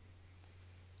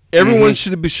 Everyone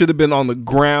should have been on the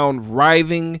ground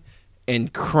writhing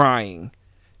and crying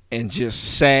and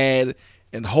just sad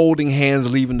and holding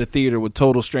hands leaving the theater with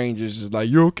total strangers. Just like,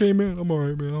 you okay, man? I'm all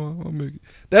right, man. I'll make it.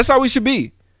 That's how we should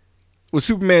be when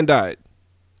Superman died.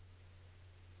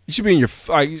 You should be in your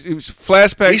it was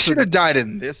flashbacks. He should have died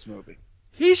in this movie.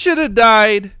 He should have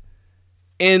died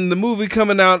in the movie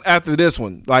coming out after this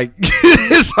one. Like,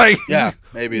 it's like, yeah,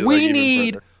 maybe we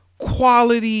need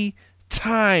quality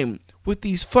time with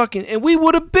these fucking, and we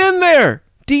would have been there.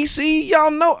 DC, y'all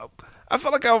know. I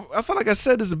feel like I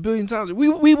said this a billion times.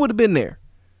 We would have been there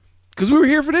because we were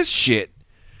here for this shit.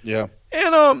 Yeah,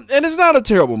 and it's not a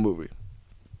terrible movie.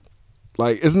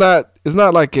 Like, it's not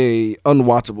like a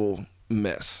unwatchable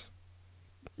mess.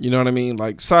 You know what I mean?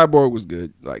 Like, Cyborg was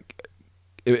good. Like,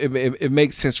 it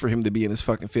makes sense for him to be in his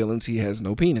fucking feelings. He has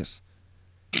no penis.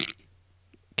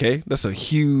 Okay, that's a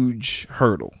huge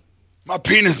hurdle. My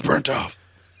penis burnt off.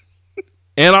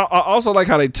 And I also like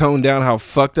how they toned down how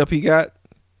fucked up he got.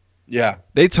 Yeah,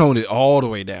 they toned it all the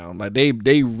way down. Like they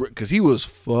because he was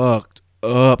fucked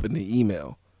up in the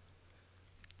email.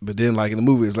 But then, like in the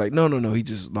movie, it's like no, he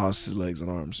just lost his legs and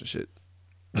arms and shit.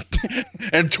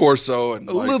 And torso and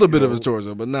a little bit of his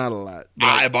torso, but not a lot.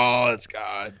 Eyeballs,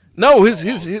 God. No, his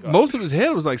most of his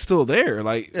head was like still there.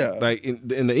 Like, yeah. Like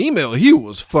in the email, he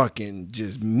was fucking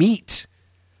just meat.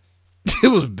 It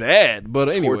was bad, but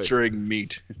anyway, torturing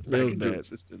meat back into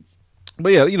existence.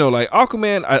 But yeah, you know, like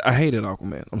Aquaman, I hated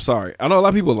Aquaman. I'm sorry. I know a lot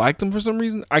of people liked him for some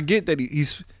reason. I get that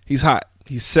he's hot.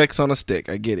 He's sex on a stick.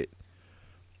 I get it,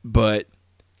 but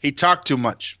he talked too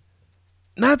much.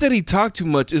 Not that he talked too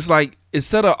much. It's like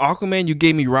instead of Aquaman, you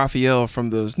gave me Raphael from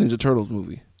the Ninja Turtles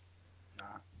movie.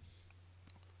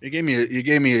 You gave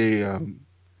me a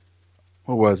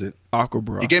what was it?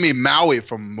 Aquabra. You gave me Maui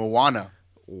from Moana.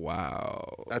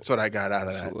 Wow. That's what I got out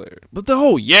of that. Hilarious. But the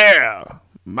whole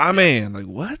my man, like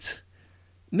what?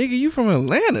 Nigga, you from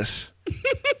Atlantis.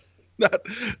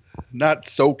 not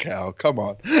SoCal. Come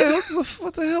on.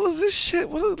 What the hell is this shit?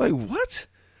 What?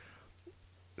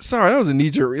 Sorry, that was a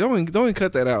knee jerk. Don't even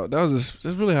cut that out. That was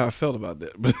just really how I felt about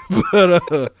that.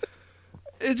 But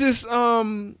it just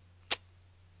and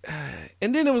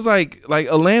then it was like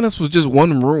Atlantis was just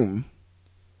one room.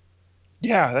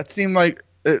 Yeah, that seemed like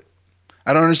it.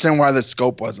 I don't understand why the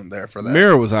scope wasn't there for that.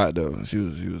 Mira was hot though. She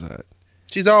was hot.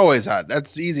 She's always hot.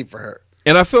 That's easy for her.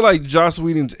 And I feel like Joss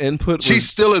Whedon's input. She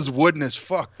still is wooden as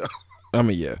fuck though. I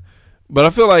mean, yeah, but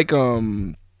I feel like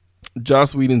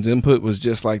Joss Whedon's input was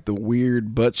just like the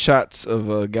weird butt shots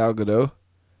of Gal Gadot.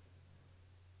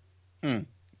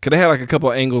 Cause they had like a couple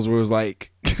of angles where it was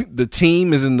like the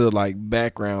team is in the like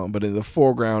background, but in the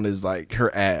foreground is like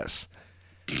her ass,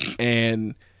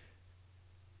 and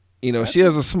you know she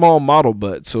has a small model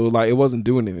butt, so like it wasn't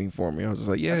doing anything for me. I was just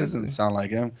like, yeah, that doesn't sound like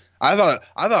him. I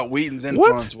thought Whedon's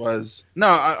influence was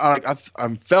I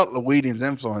felt the Whedon's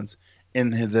influence in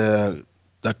the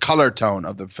color tone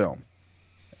of the film.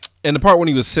 And the part when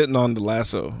he was sitting on the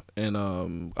lasso and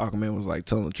Aquaman was like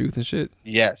telling the truth and shit.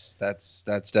 Yes, that's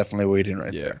definitely Whedon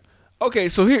right there. Okay,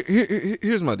 so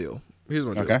here's my deal.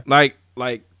 Okay.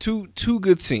 Like two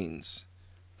good scenes.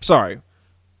 Sorry.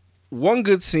 One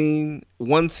good scene,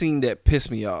 one scene that pissed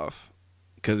me off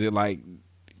cuz it like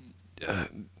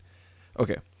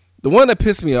okay. The one that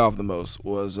pissed me off the most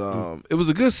was it was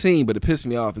a good scene, but it pissed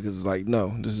me off because it's like,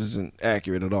 no, this isn't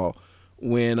accurate at all.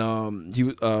 When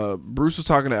Bruce was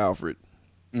talking to Alfred,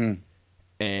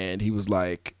 and he was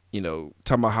like, you know,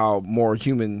 talking about how more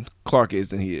human Clark is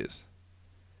than he is.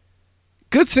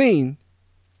 Good scene,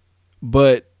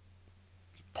 but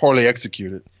poorly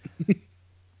executed.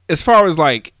 As far as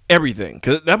like everything,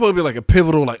 because that would be like a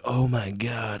pivotal, like, oh my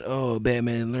god,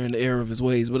 Batman learned the error of his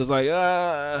ways, but it's like,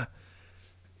 yeah.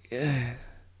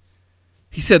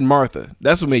 He said Martha.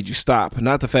 That's what made you stop,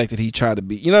 not the fact that he tried to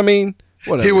be. You know what I mean?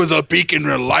 Whatever. He was a beacon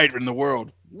of light in the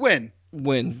world. When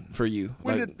for you?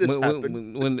 When did this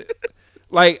happen? When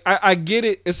like I get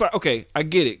it. It's like, okay, I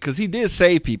get it because he did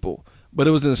save people, but it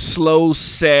was in slow,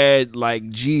 sad, like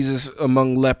Jesus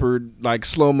among leopard, like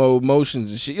slow-mo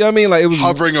motions and shit. You know what I mean? Like it was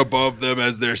hovering above them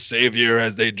as their savior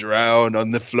as they drown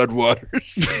on the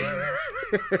floodwaters.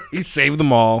 He saved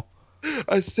them all.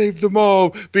 I saved them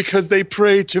all because they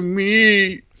pray to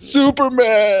me,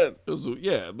 Superman.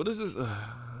 Yeah, but this is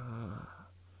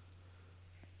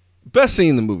best scene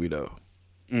in the movie though,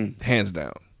 hands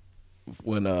down.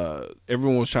 When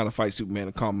everyone was trying to fight Superman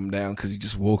to calm him down because he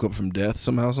just woke up from death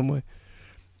somehow, some way,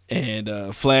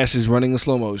 and Flash is running in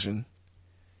slow motion,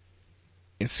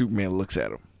 and Superman looks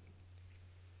at him.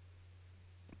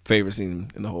 Favorite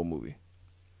scene in the whole movie.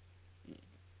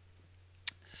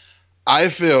 I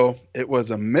feel it was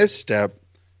a misstep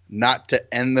not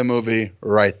to end the movie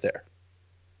right there.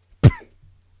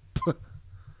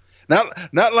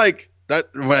 not like that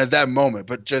at that moment,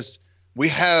 but just we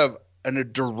have a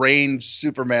deranged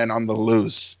Superman on the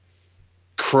loose.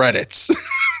 Credits.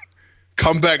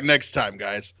 Come back next time,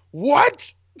 guys.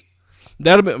 What?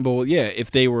 That'd have been, well, yeah.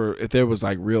 If there was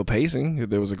like real pacing,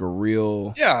 if there was like a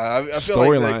real I feel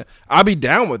storyline, like I'd be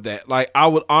down with that. Like I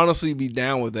would honestly be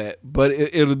down with that. But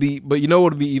it'll be, but you know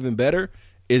what would be even better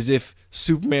is if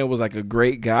Superman was like a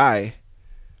great guy,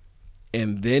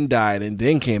 and then died and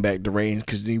then came back deranged,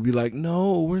 because then you'd be like,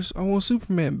 no, I want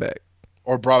Superman back.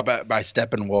 Or brought back by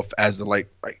Steppenwolf as the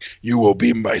like you will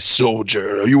be my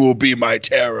soldier, you will be my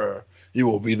terror. You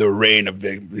will be the reign of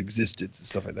existence and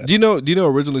stuff like that. Do you know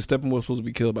originally Steppenwolf was supposed to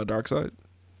be killed by Darkseid?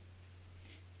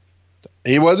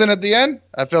 He wasn't at the end?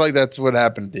 I feel like that's what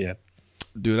happened at the end.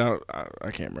 Dude,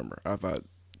 I can't remember. I thought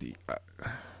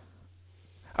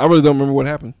I really don't remember what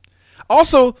happened.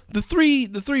 Also, the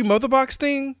three mother box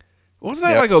thing, wasn't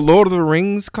that like a Lord of the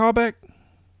Rings callback?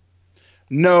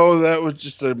 No, that was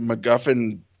just a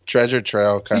MacGuffin treasure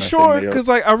trail kind of thing. Sure, because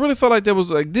like I really felt like there was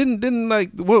like didn't like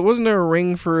wasn't there a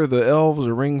ring for the elves,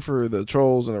 a ring for the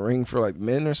trolls, and a ring for like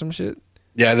men or some shit?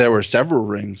 Yeah, there were several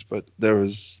rings, but there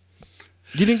was.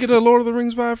 You didn't get a Lord of the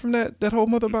Rings vibe from that whole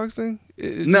mother box thing?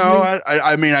 No,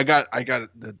 I mean I got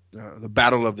the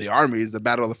Battle of the Armies, the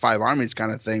Battle of the Five Armies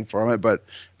kind of thing from it, but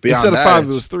beyond instead of that, 5,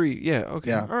 it was 3. Yeah,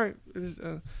 okay, yeah. All right.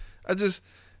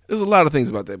 There's a lot of things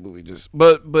about that movie,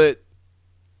 but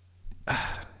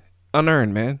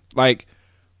unearned, man. Like,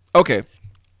 okay.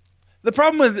 The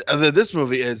problem with this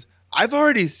movie is I've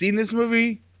already seen this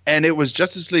movie, and it was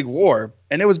Justice League War,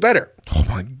 and it was better. Oh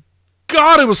my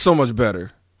God, it was so much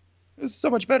better. It was so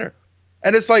much better.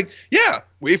 And it's like, yeah,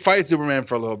 we fight Superman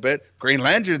for a little bit. Green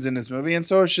Lantern's in this movie, and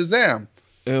so is Shazam.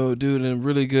 Oh, dude, and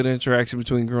really good interaction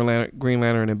between Green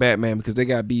Lantern and Batman, because they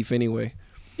got beef anyway.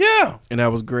 Yeah. And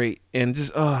that was great. And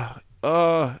just, and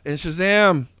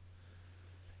Shazam.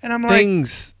 And I'm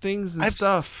things and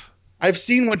stuff. I've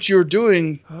seen what you're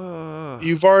doing.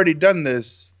 You've already done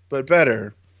this, but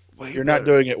better. You're not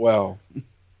doing it well.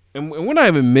 And we're not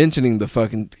even mentioning the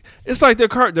fucking. It's like their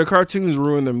cartoons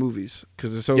ruin their movies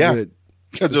because they're so good.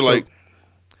 Because they're like,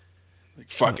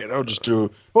 fuck it, I'll just do.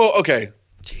 Well, okay.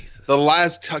 Jesus. The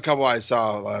last couple I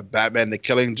saw, Batman: The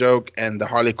Killing Joke and the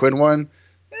Harley Quinn one,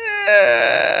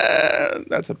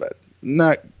 that's a bit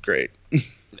not great.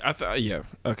 Yeah.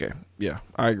 Okay. Yeah,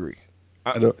 I agree.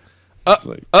 I don't.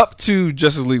 Up to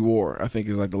Justice League War, I think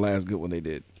is like the last good one they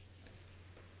did.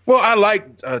 Well, I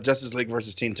like Justice League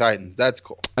versus Teen Titans. That's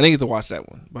cool. I didn't get to watch that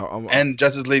one. And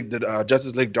Justice League Dark.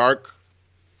 Justice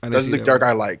League Dark,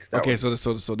 I like. Okay, so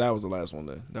that was the last one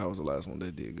then. That was the last one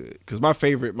that did good. Because my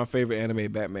favorite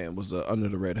anime Batman was Under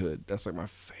the Red Hood. That's like my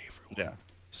favorite one. Yeah.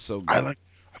 So good. I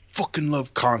fucking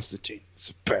love Constantine. It's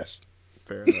the best.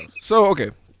 Fair enough. So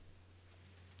okay.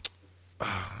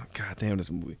 Oh, God damn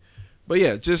this movie. But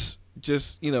yeah, just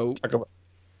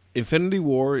Infinity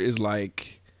War is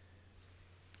like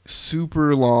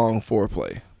super long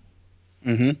foreplay.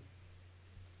 Mm-hmm.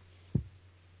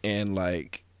 And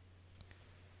like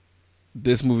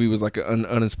this movie was like an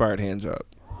uninspired hand job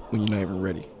when you're not even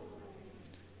ready.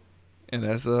 And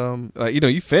that's like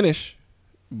you finish,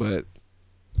 but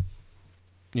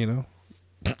you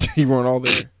weren't all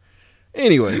there.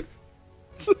 Anyway,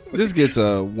 this gets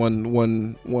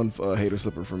one hater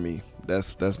slipper from me.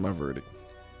 That's my verdict.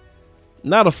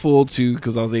 Not a full 2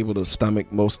 because I was able to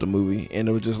stomach most of the movie, and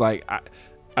it was just like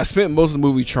I spent most of the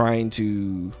movie trying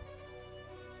to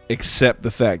accept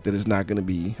the fact that it's not going to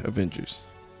be Avengers,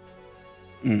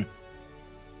 which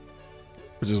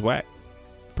is whack,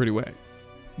 pretty whack.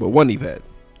 But one knee pad.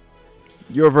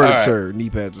 Your verdict, right, sir. Knee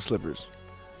pads or slippers.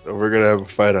 So we're gonna have a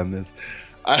fight on this.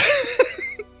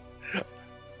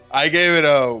 I gave it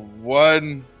a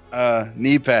 1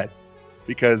 knee pad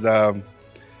because and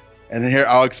here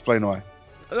I'll explain why.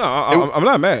 No, I'm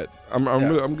not mad. I'm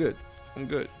good. I'm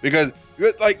good. Because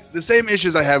like the same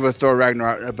issues I have with Thor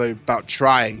Ragnarok about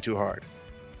trying too hard.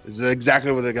 This is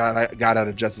exactly what I got out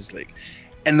of Justice League.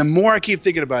 And the more I keep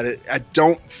thinking about it, I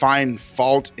don't find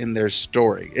fault in their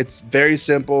story. It's very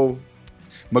simple.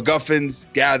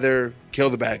 MacGuffins, gather, kill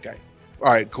the bad guy.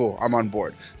 all right, cool, I'm on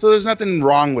board. So there's nothing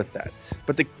wrong with that.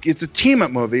 But it's a team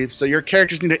up movie, so your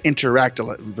characters need to interact a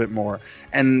little bit more,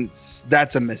 and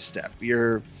that's a misstep.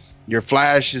 Your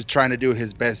Flash is trying to do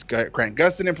his best Grant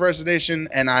Gustin impersonation,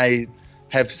 and I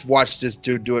have watched this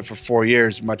dude do it for 4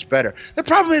 years much better. The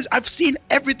problem is I've seen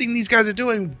everything these guys are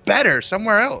doing better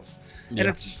somewhere else, and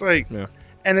it's just like,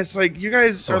 and it's like you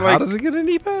guys are like, how does it get a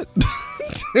knee pad?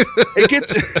 it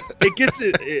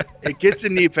gets a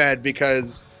knee pad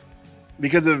because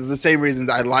of the same reasons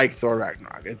I like Thor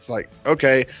Ragnarok. It's like,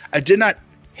 okay, I did not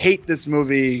hate this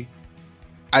movie.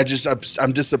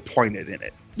 I'm disappointed in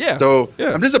it. Yeah. So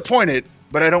I'm disappointed,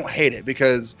 but I don't hate it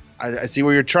because I see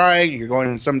where you're trying. You're going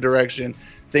in some direction.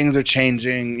 Things are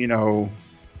changing. You know,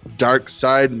 Dark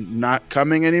Side not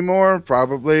coming anymore.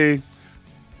 Probably.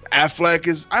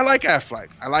 Affleck I like Affleck.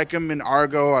 I like him in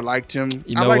Argo. I liked him.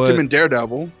 I liked him in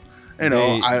Daredevil. You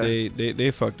know,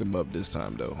 they fucked him up this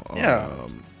time though. Yeah.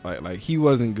 Like he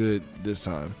wasn't good this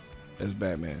time as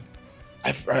Batman.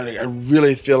 I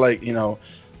really feel like, you know,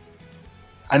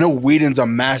 I know Whedon's a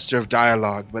master of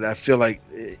dialogue, but I feel like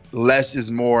less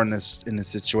is more in this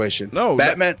situation. No,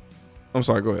 Batman. I'm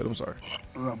sorry. Go ahead. I'm sorry.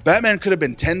 Batman could have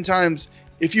been 10 times.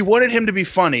 If you wanted him to be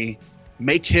funny,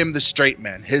 make him the straight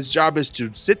man. His job is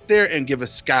to sit there and give a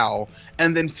scowl,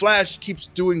 and then Flash keeps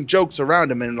doing jokes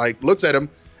around him and like looks at him,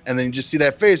 and then you just see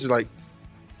that face is like,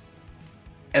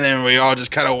 and then we all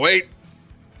just kind of wait,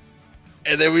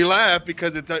 and then we laugh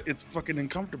because it's fucking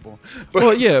uncomfortable. But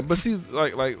well, yeah, but see,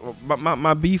 like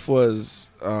my beef was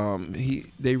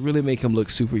they really make him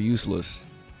look super useless.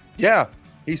 Yeah,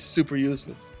 he's super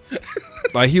useless.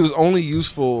 Like he was only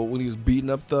useful when he was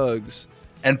beating up thugs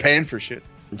and paying for shit.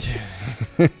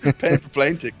 Paying for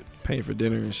plane tickets, paying for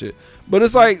dinner and shit. But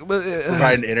it's like,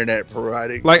 providing internet,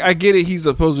 providing. Like I get it, he's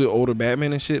supposed to be older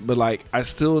Batman and shit, but like I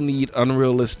still need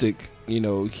unrealistic, you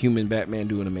know, human Batman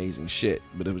doing amazing shit.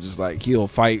 But it was just like he'll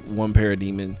fight one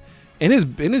parademon, and his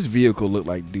vehicle looked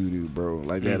like doo doo, bro.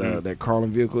 Like that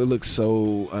Carlin vehicle, it looks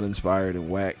so uninspired and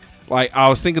whack. Like I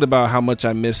was thinking about how much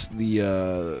I missed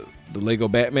the Lego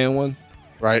Batman one.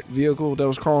 Right, vehicle that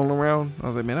was crawling around. I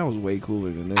was like, man, that was way cooler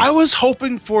than this. I was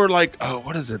hoping for like,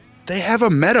 what is it? They have a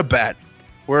Metabat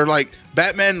where like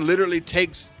Batman literally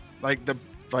takes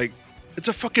it's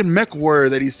a fucking mech warrior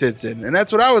that he sits in, and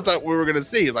that's what I thought we were gonna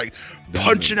see. Is like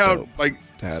punching out like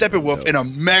Steppenwolf in a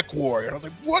mech warrior. I was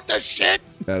like, what the shit?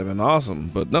 That'd have been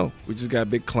awesome, but no, we just got a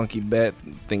big clunky bat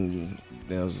thingy.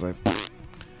 And I was like,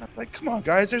 come on,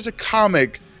 guys, there's a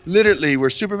comic. Literally,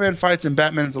 where Superman fights in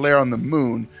Batman's lair on the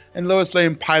moon, and Lois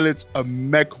Lane pilots a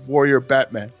mech warrior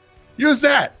Batman. Use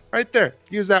that right there.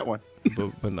 Use that one.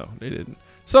 but no, they didn't.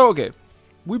 So okay,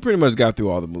 we pretty much got through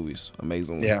all the movies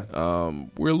amazingly. Yeah.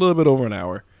 We're a little bit over an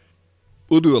hour.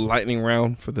 We'll do a lightning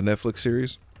round for the Netflix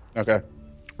series. Okay.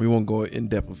 We won't go in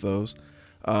depth with those.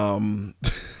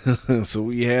 So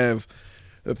we have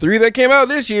the 3 that came out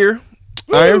this year: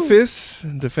 Woo! Iron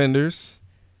Fist, Defenders,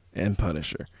 and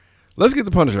Punisher. Let's get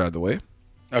the Punisher out of the way.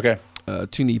 Okay.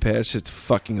 2 knee pads. Shit's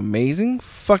fucking amazing.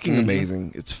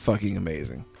 Amazing. It's fucking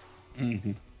amazing.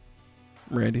 Mm-hmm.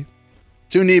 Randy?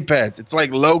 2 knee pads. It's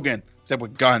like Logan, except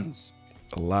with guns.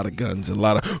 A lot of guns. A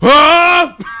lot of...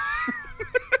 Ah!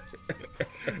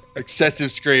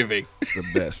 Excessive screaming. It's the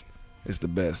best. It's the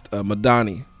best.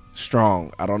 Madani.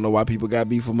 Strong. I don't know why people got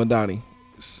beef with Madani.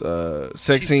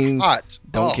 Sex scenes. Hot.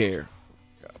 Don't care.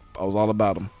 I was all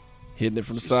about them. Hitting it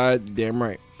from the side. Damn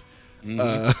right.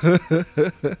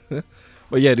 Mm-hmm.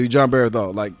 But yeah, dude, John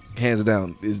Bernthal, like hands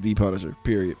down, is the Punisher.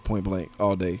 Period. Point blank.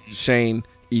 All day. Shane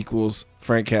equals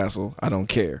Frank Castle. I don't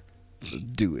care.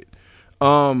 Do it.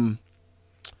 Iron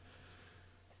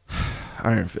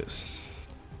Fist.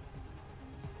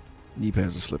 Knee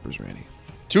pads or slippers, Randy?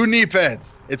 2 knee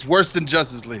pads. It's worse than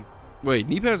Justice League. Wait,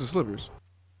 knee pads or slippers?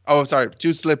 Oh, sorry.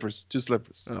 2 slippers. 2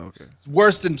 slippers. Oh, okay. It's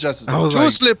worse than Justice League. 2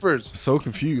 like, slippers. So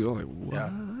confused. I'm like, what?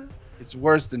 Yeah. It's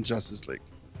worse than Justice League.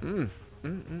 And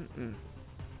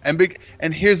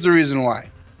here's the reason why.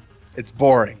 It's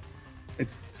boring.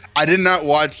 I did not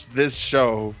watch this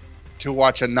show to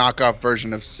watch a knockoff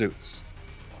version of Suits.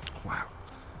 Wow.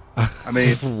 I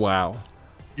mean, wow.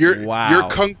 Your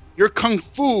kung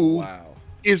fu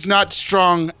is not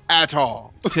strong at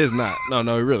all. It's not.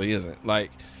 No, it really isn't.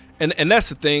 Like, and that's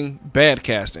the thing. Bad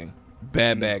casting.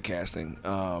 Bad casting.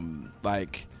 Now,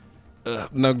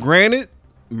 granted,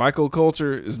 Michael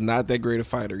Coulter is not that great a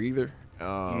fighter either.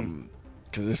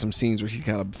 Because there's some scenes where he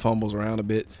kind of fumbles around a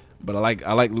bit. But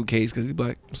I like Luke Cage because he's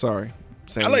black. I'm sorry.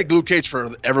 I like Luke Cage for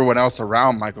everyone else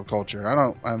around Michael Coulter.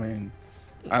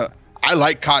 I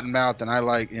like Cottonmouth, and I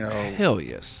like, hell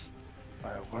yes.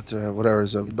 Whatever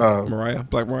is Black Mariah.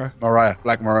 Black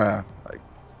Mariah. Like,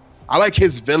 I like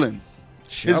his villains.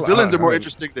 His villains are more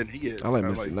interesting than he is. I like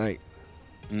Mr. Knight.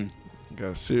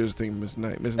 Got a serious thing, Mr.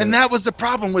 Knight. And that was the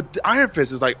problem with Iron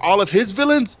Fist. Is like all of his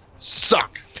villains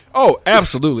suck. Oh,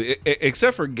 absolutely.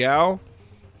 Except for Gal.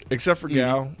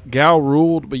 Gal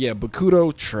ruled, but yeah,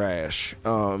 Bakuto trash.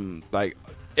 Like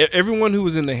everyone who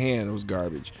was in the hand was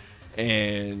garbage.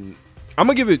 And I'm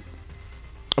gonna give it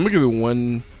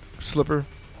one slipper.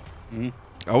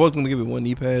 I was gonna give it one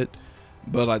knee pad,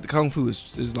 but like the kung fu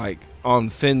is like on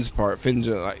Finn's part. Finn's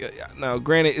like, now,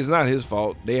 granted, it's not his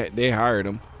fault. They hired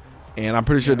him. And I'm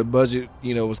pretty sure the budget,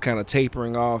 was kind of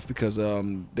tapering off because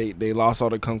they lost all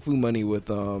the kung fu money with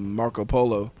Marco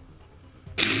Polo.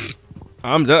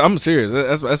 I'm serious.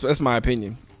 That's my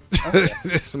opinion.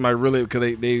 That's my really,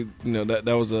 because they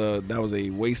that was a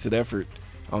wasted effort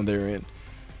on their end.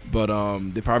 But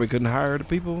they probably couldn't hire the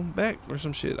people back or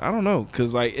some shit. I don't know,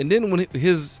 cause like, and then when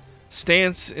his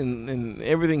stance and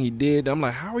everything he did, I'm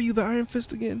like, how are you the Iron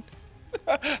Fist again?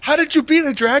 How did you beat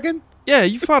a dragon? Yeah,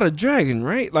 you fought a dragon,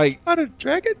 right? Like, fought a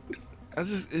dragon?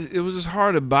 It was just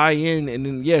hard to buy in. And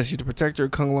then, yes, you're the protector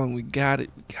of Kung Lung. We got it.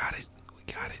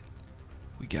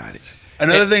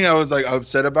 Another thing I was like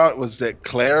upset about was that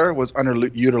Claire was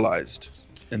underutilized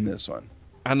in this one.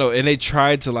 I know, and they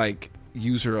tried to like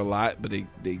use her a lot, but they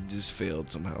just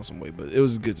failed somehow, some way. But it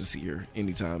was good to see her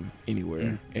anytime,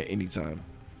 anywhere, at any time,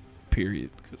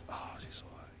 period. Because she's so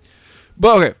high.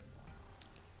 But okay,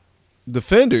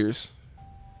 Defenders,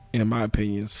 in my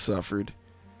opinion, suffered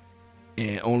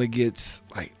and only gets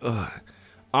like,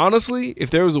 honestly,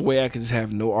 if there was a way I could just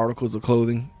have no articles of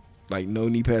clothing, like no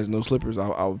knee pads, no slippers,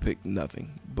 I would pick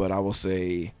nothing. But I will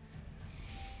say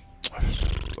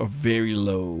a very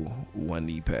low one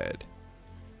knee pad,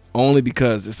 only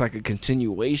because it's like a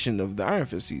continuation of the Iron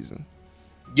Fist season.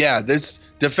 Yeah, this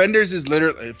Defenders is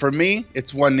literally, for me,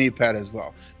 it's one knee pad as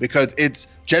well, because it's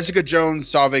Jessica Jones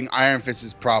solving Iron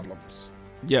Fist's problems.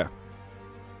 Yeah,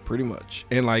 pretty much.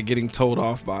 And like getting told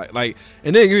off by like,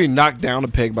 and then getting knocked down a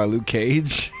peg by Luke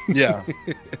Cage. Yeah.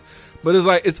 But it's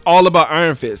like, it's all about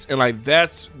Iron Fist. And like,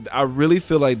 I really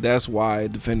feel like that's why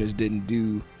Defenders didn't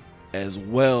do as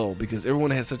well, because everyone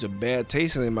had such a bad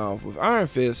taste in their mouth with Iron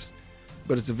Fist,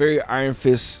 but it's a very Iron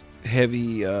Fist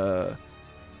heavy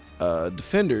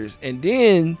Defenders. And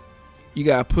then you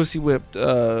got pussy whipped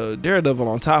Daredevil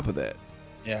on top of that.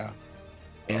 Yeah.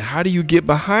 And how do you get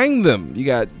behind them? You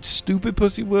got stupid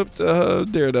pussy whipped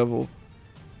Daredevil,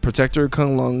 Protector of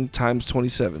Kung Lung times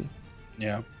 27.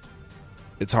 Yeah.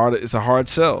 It's hard. It's a hard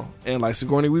sell. And like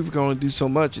Sigourney Weaver can only do so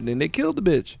much, and then they killed the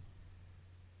bitch.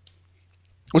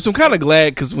 Which I'm kind of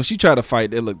glad, because when she tried to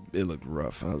fight, it looked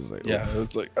rough. I was like, yeah, it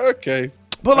was like, okay.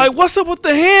 But like, what's up with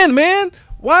the hand, man?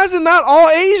 Why is it not all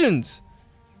Asians?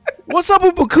 What's up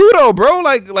with Bakuto, bro?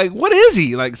 Like what is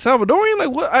he? Like Salvadorian?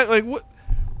 Like what?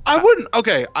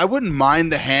 I wouldn't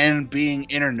mind the hand being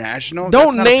international.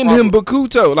 Don't name him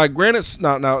Bakuto. Like, granted,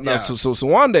 no. Yeah. So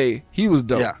Sawande, he was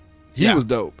dope. Yeah. He was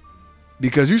dope.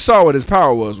 Because you saw what his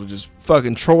power was just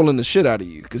fucking trolling the shit out of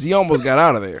you. Because he almost got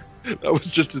out of there. That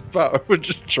was just his power. We're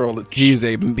just trolling. He is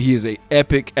a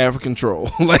epic African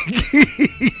troll. Like,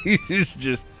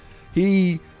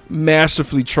 he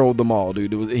masterfully trolled them all,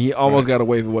 dude. He almost got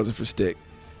away if it wasn't for Stick.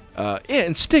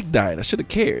 And Stick died. I should have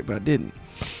cared, but I didn't.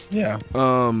 Yeah.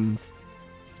 Well,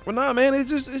 nah, man. It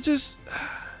was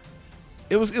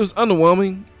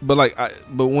underwhelming.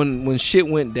 But when shit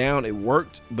went down, it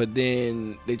worked. But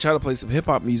then they tried to play some hip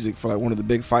hop music for like one of the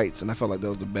big fights, and I felt like that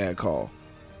was a bad call.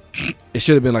 It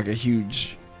should have been like a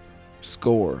huge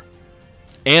score.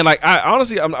 And like, I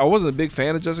honestly, I wasn't a big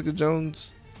fan of Jessica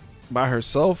Jones by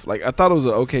herself. Like, I thought it was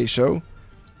an okay show,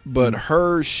 but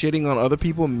her shitting on other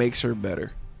people makes her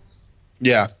better.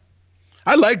 Yeah.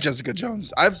 I like Jessica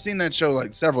Jones. I've seen that show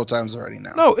like several times already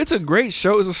now. No, it's a great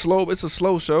show. It's a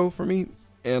slow show for me.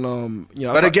 And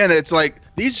but again, it's like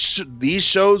these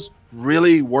shows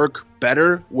really work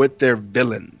better with their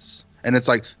villains. And it's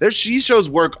like these shows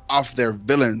work off their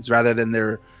villains rather than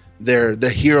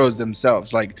the heroes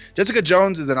themselves. Like, Jessica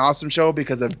Jones is an awesome show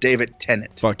because of David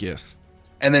Tennant. Fuck yes.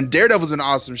 And then Daredevil's an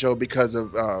awesome show because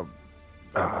of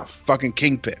fucking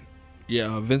Kingpin.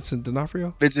 Yeah, Vincent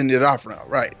D'Onofrio. Vincent D'Onofrio,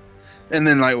 right. And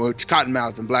then like with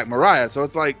Cottonmouth and Black Mariah. So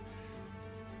it's like,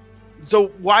 so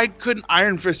why couldn't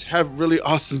Iron Fist have really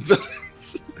awesome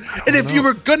villains? And if you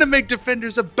were going to make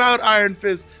Defenders about Iron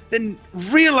Fist, then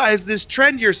realize this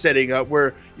trend you're setting up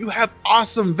where you have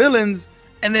awesome villains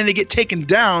and then they get taken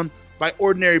down by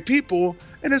ordinary people.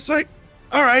 And it's like,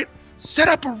 all right, set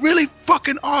up a really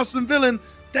fucking awesome villain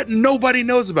that nobody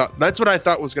knows about. That's what I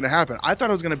thought was going to happen. I thought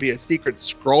it was going to be a secret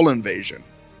Skrull invasion.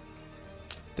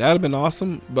 That'd have been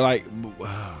awesome, but oh god, yeah.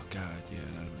 That'd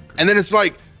have been great. And then it's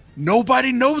like,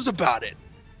 nobody knows about it.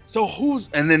 So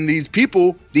and then these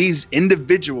people, these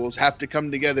individuals have to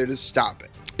come together to stop it.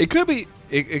 It could be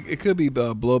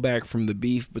blowback from the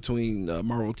beef between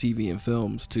Marvel TV and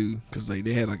films too, because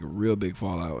they had like a real big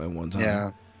fallout at one time.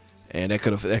 Yeah. And that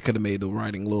could have made the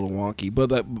writing a little wonky.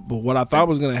 But what I thought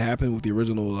was going to happen with the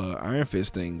original Iron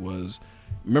Fist thing was,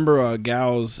 remember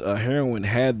Gal's heroine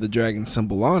had the dragon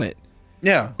symbol on it.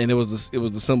 Yeah. And it was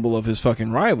the symbol of his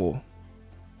fucking rival,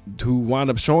 who wound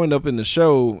up showing up in the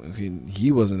show.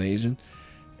 He wasn't Asian,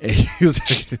 and he was,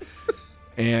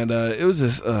 and it was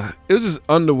just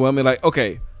underwhelming. Like,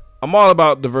 okay, I'm all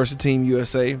about diversity Team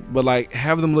USA, but like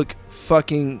have them look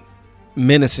fucking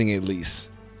menacing at least.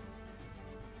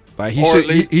 Like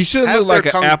he shouldn't look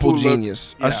like an Apple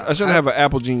genius. Yeah, I shouldn't have an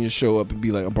Apple genius show up and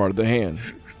be like a part of the hand.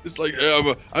 It's like,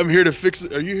 hey, I'm here to fix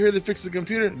it. Are you here to fix the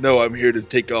computer? No, I'm here to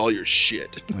take all your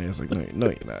shit. Yeah, it's like, no,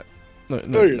 you're not.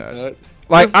 No, you're not.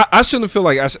 Like, I shouldn't feel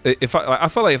like I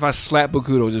feel like if I slap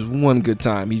Bakuto just one good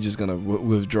time, he's just gonna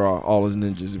withdraw all his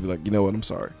ninjas and be like, you know what, I'm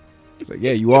sorry. It's like,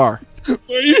 yeah, you are.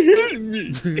 Why are you hitting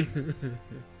me?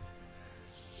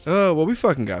 Well, we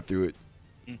fucking got through it.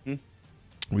 Mm-hmm.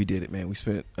 We did it, man. We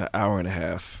spent an hour and a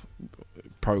half.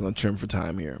 Probably gonna trim for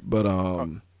time here, but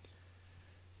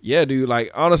yeah, dude.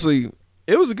 Like, honestly,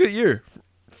 it was a good year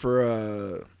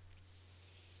for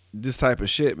this type of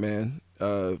shit, man.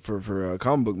 For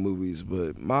comic book movies,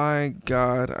 but my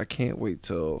God, I can't wait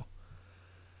till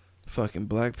fucking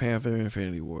Black Panther,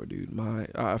 Infinity War, dude.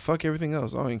 Fuck everything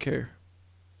else. I don't even care.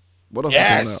 What else?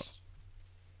 Yes.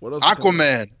 What else?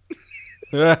 Aquaman.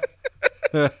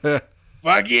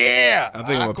 Fuck yeah! I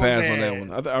think I'm gonna pass on that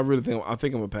one. I really think I'm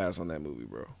gonna pass on that movie,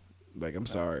 bro. Like, I'm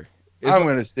sorry. I'm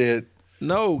gonna see it.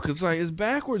 No, cause like it's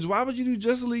backwards. Why would you do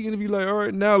Justice League and be like, all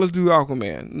right, now let's do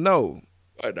Aquaman? No.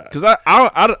 Why not? Because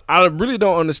I really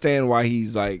don't understand why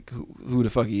he's like who the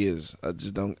fuck he is. I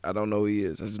don't know who he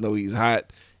is. I just know he's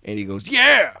hot and he goes,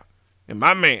 yeah, and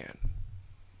my man.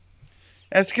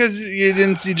 That's because you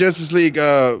didn't see Justice League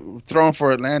throwing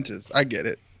for Atlantis. I get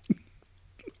it.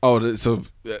 Oh, so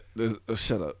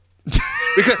shut up.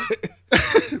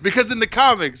 Because in the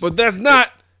comics. But that's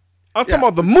not. I'm talking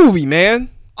about the movie, man.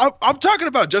 I'm talking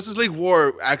about Justice League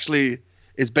War. Actually,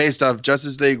 is based off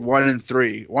Justice League 1 and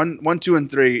 3, 1, 2, and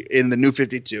 3 in the New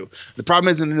 52. The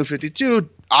problem is in the New 52,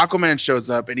 Aquaman shows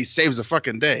up and he saves a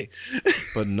fucking day.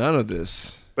 But none of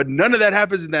this. But none of that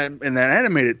happens in that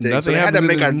animated thing. Nothing so they had to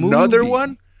make another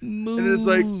one. Movie. And it's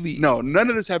like, no, none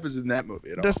of this happens in that movie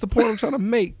at all. That's the point I'm trying to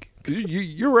make. Cause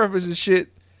you're referencing shit.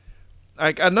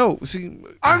 Like, I know. See,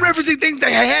 I'm referencing things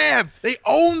they have. They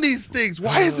own these things.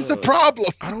 Why is this a problem?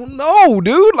 I don't know,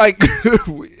 dude. Like,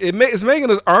 it's making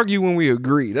us argue when we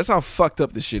agree. That's how fucked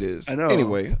up this shit is. I know.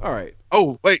 Anyway, all right.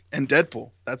 Oh, wait, and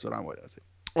Deadpool. That's what I'm waiting to see.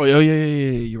 Oh, yeah.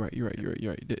 You're right.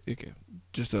 Okay,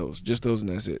 just those, and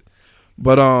that's it.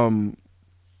 But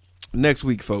next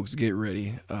week, folks, get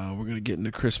ready. We're gonna get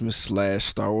into Christmas /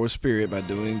 Star Wars spirit by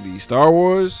doing the Star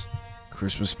Wars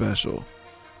Christmas special.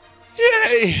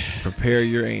 Yay! Prepare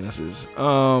your anuses.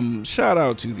 Shout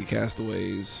out to the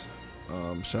Castaways.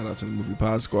 Shout out to the Movie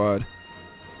Pod Squad.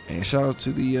 And shout out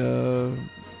to the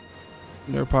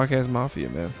Nerd Podcast Mafia,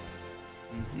 man.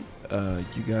 Mm-hmm.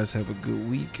 You guys have a good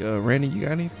week. Randy, you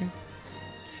got anything?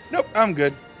 Nope, I'm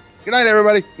good. Good night,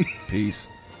 everybody. Peace.